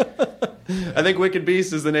think Wicked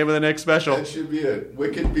Beast is the name of the next special. That should be it.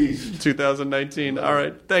 Wicked Beast. 2019. All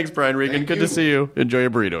right. Thanks, Brian Regan. Good to see you. Enjoy your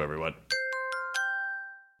burrito, everyone.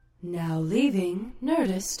 Now leaving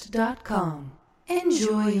Nerdist.com.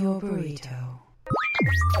 Enjoy your burrito.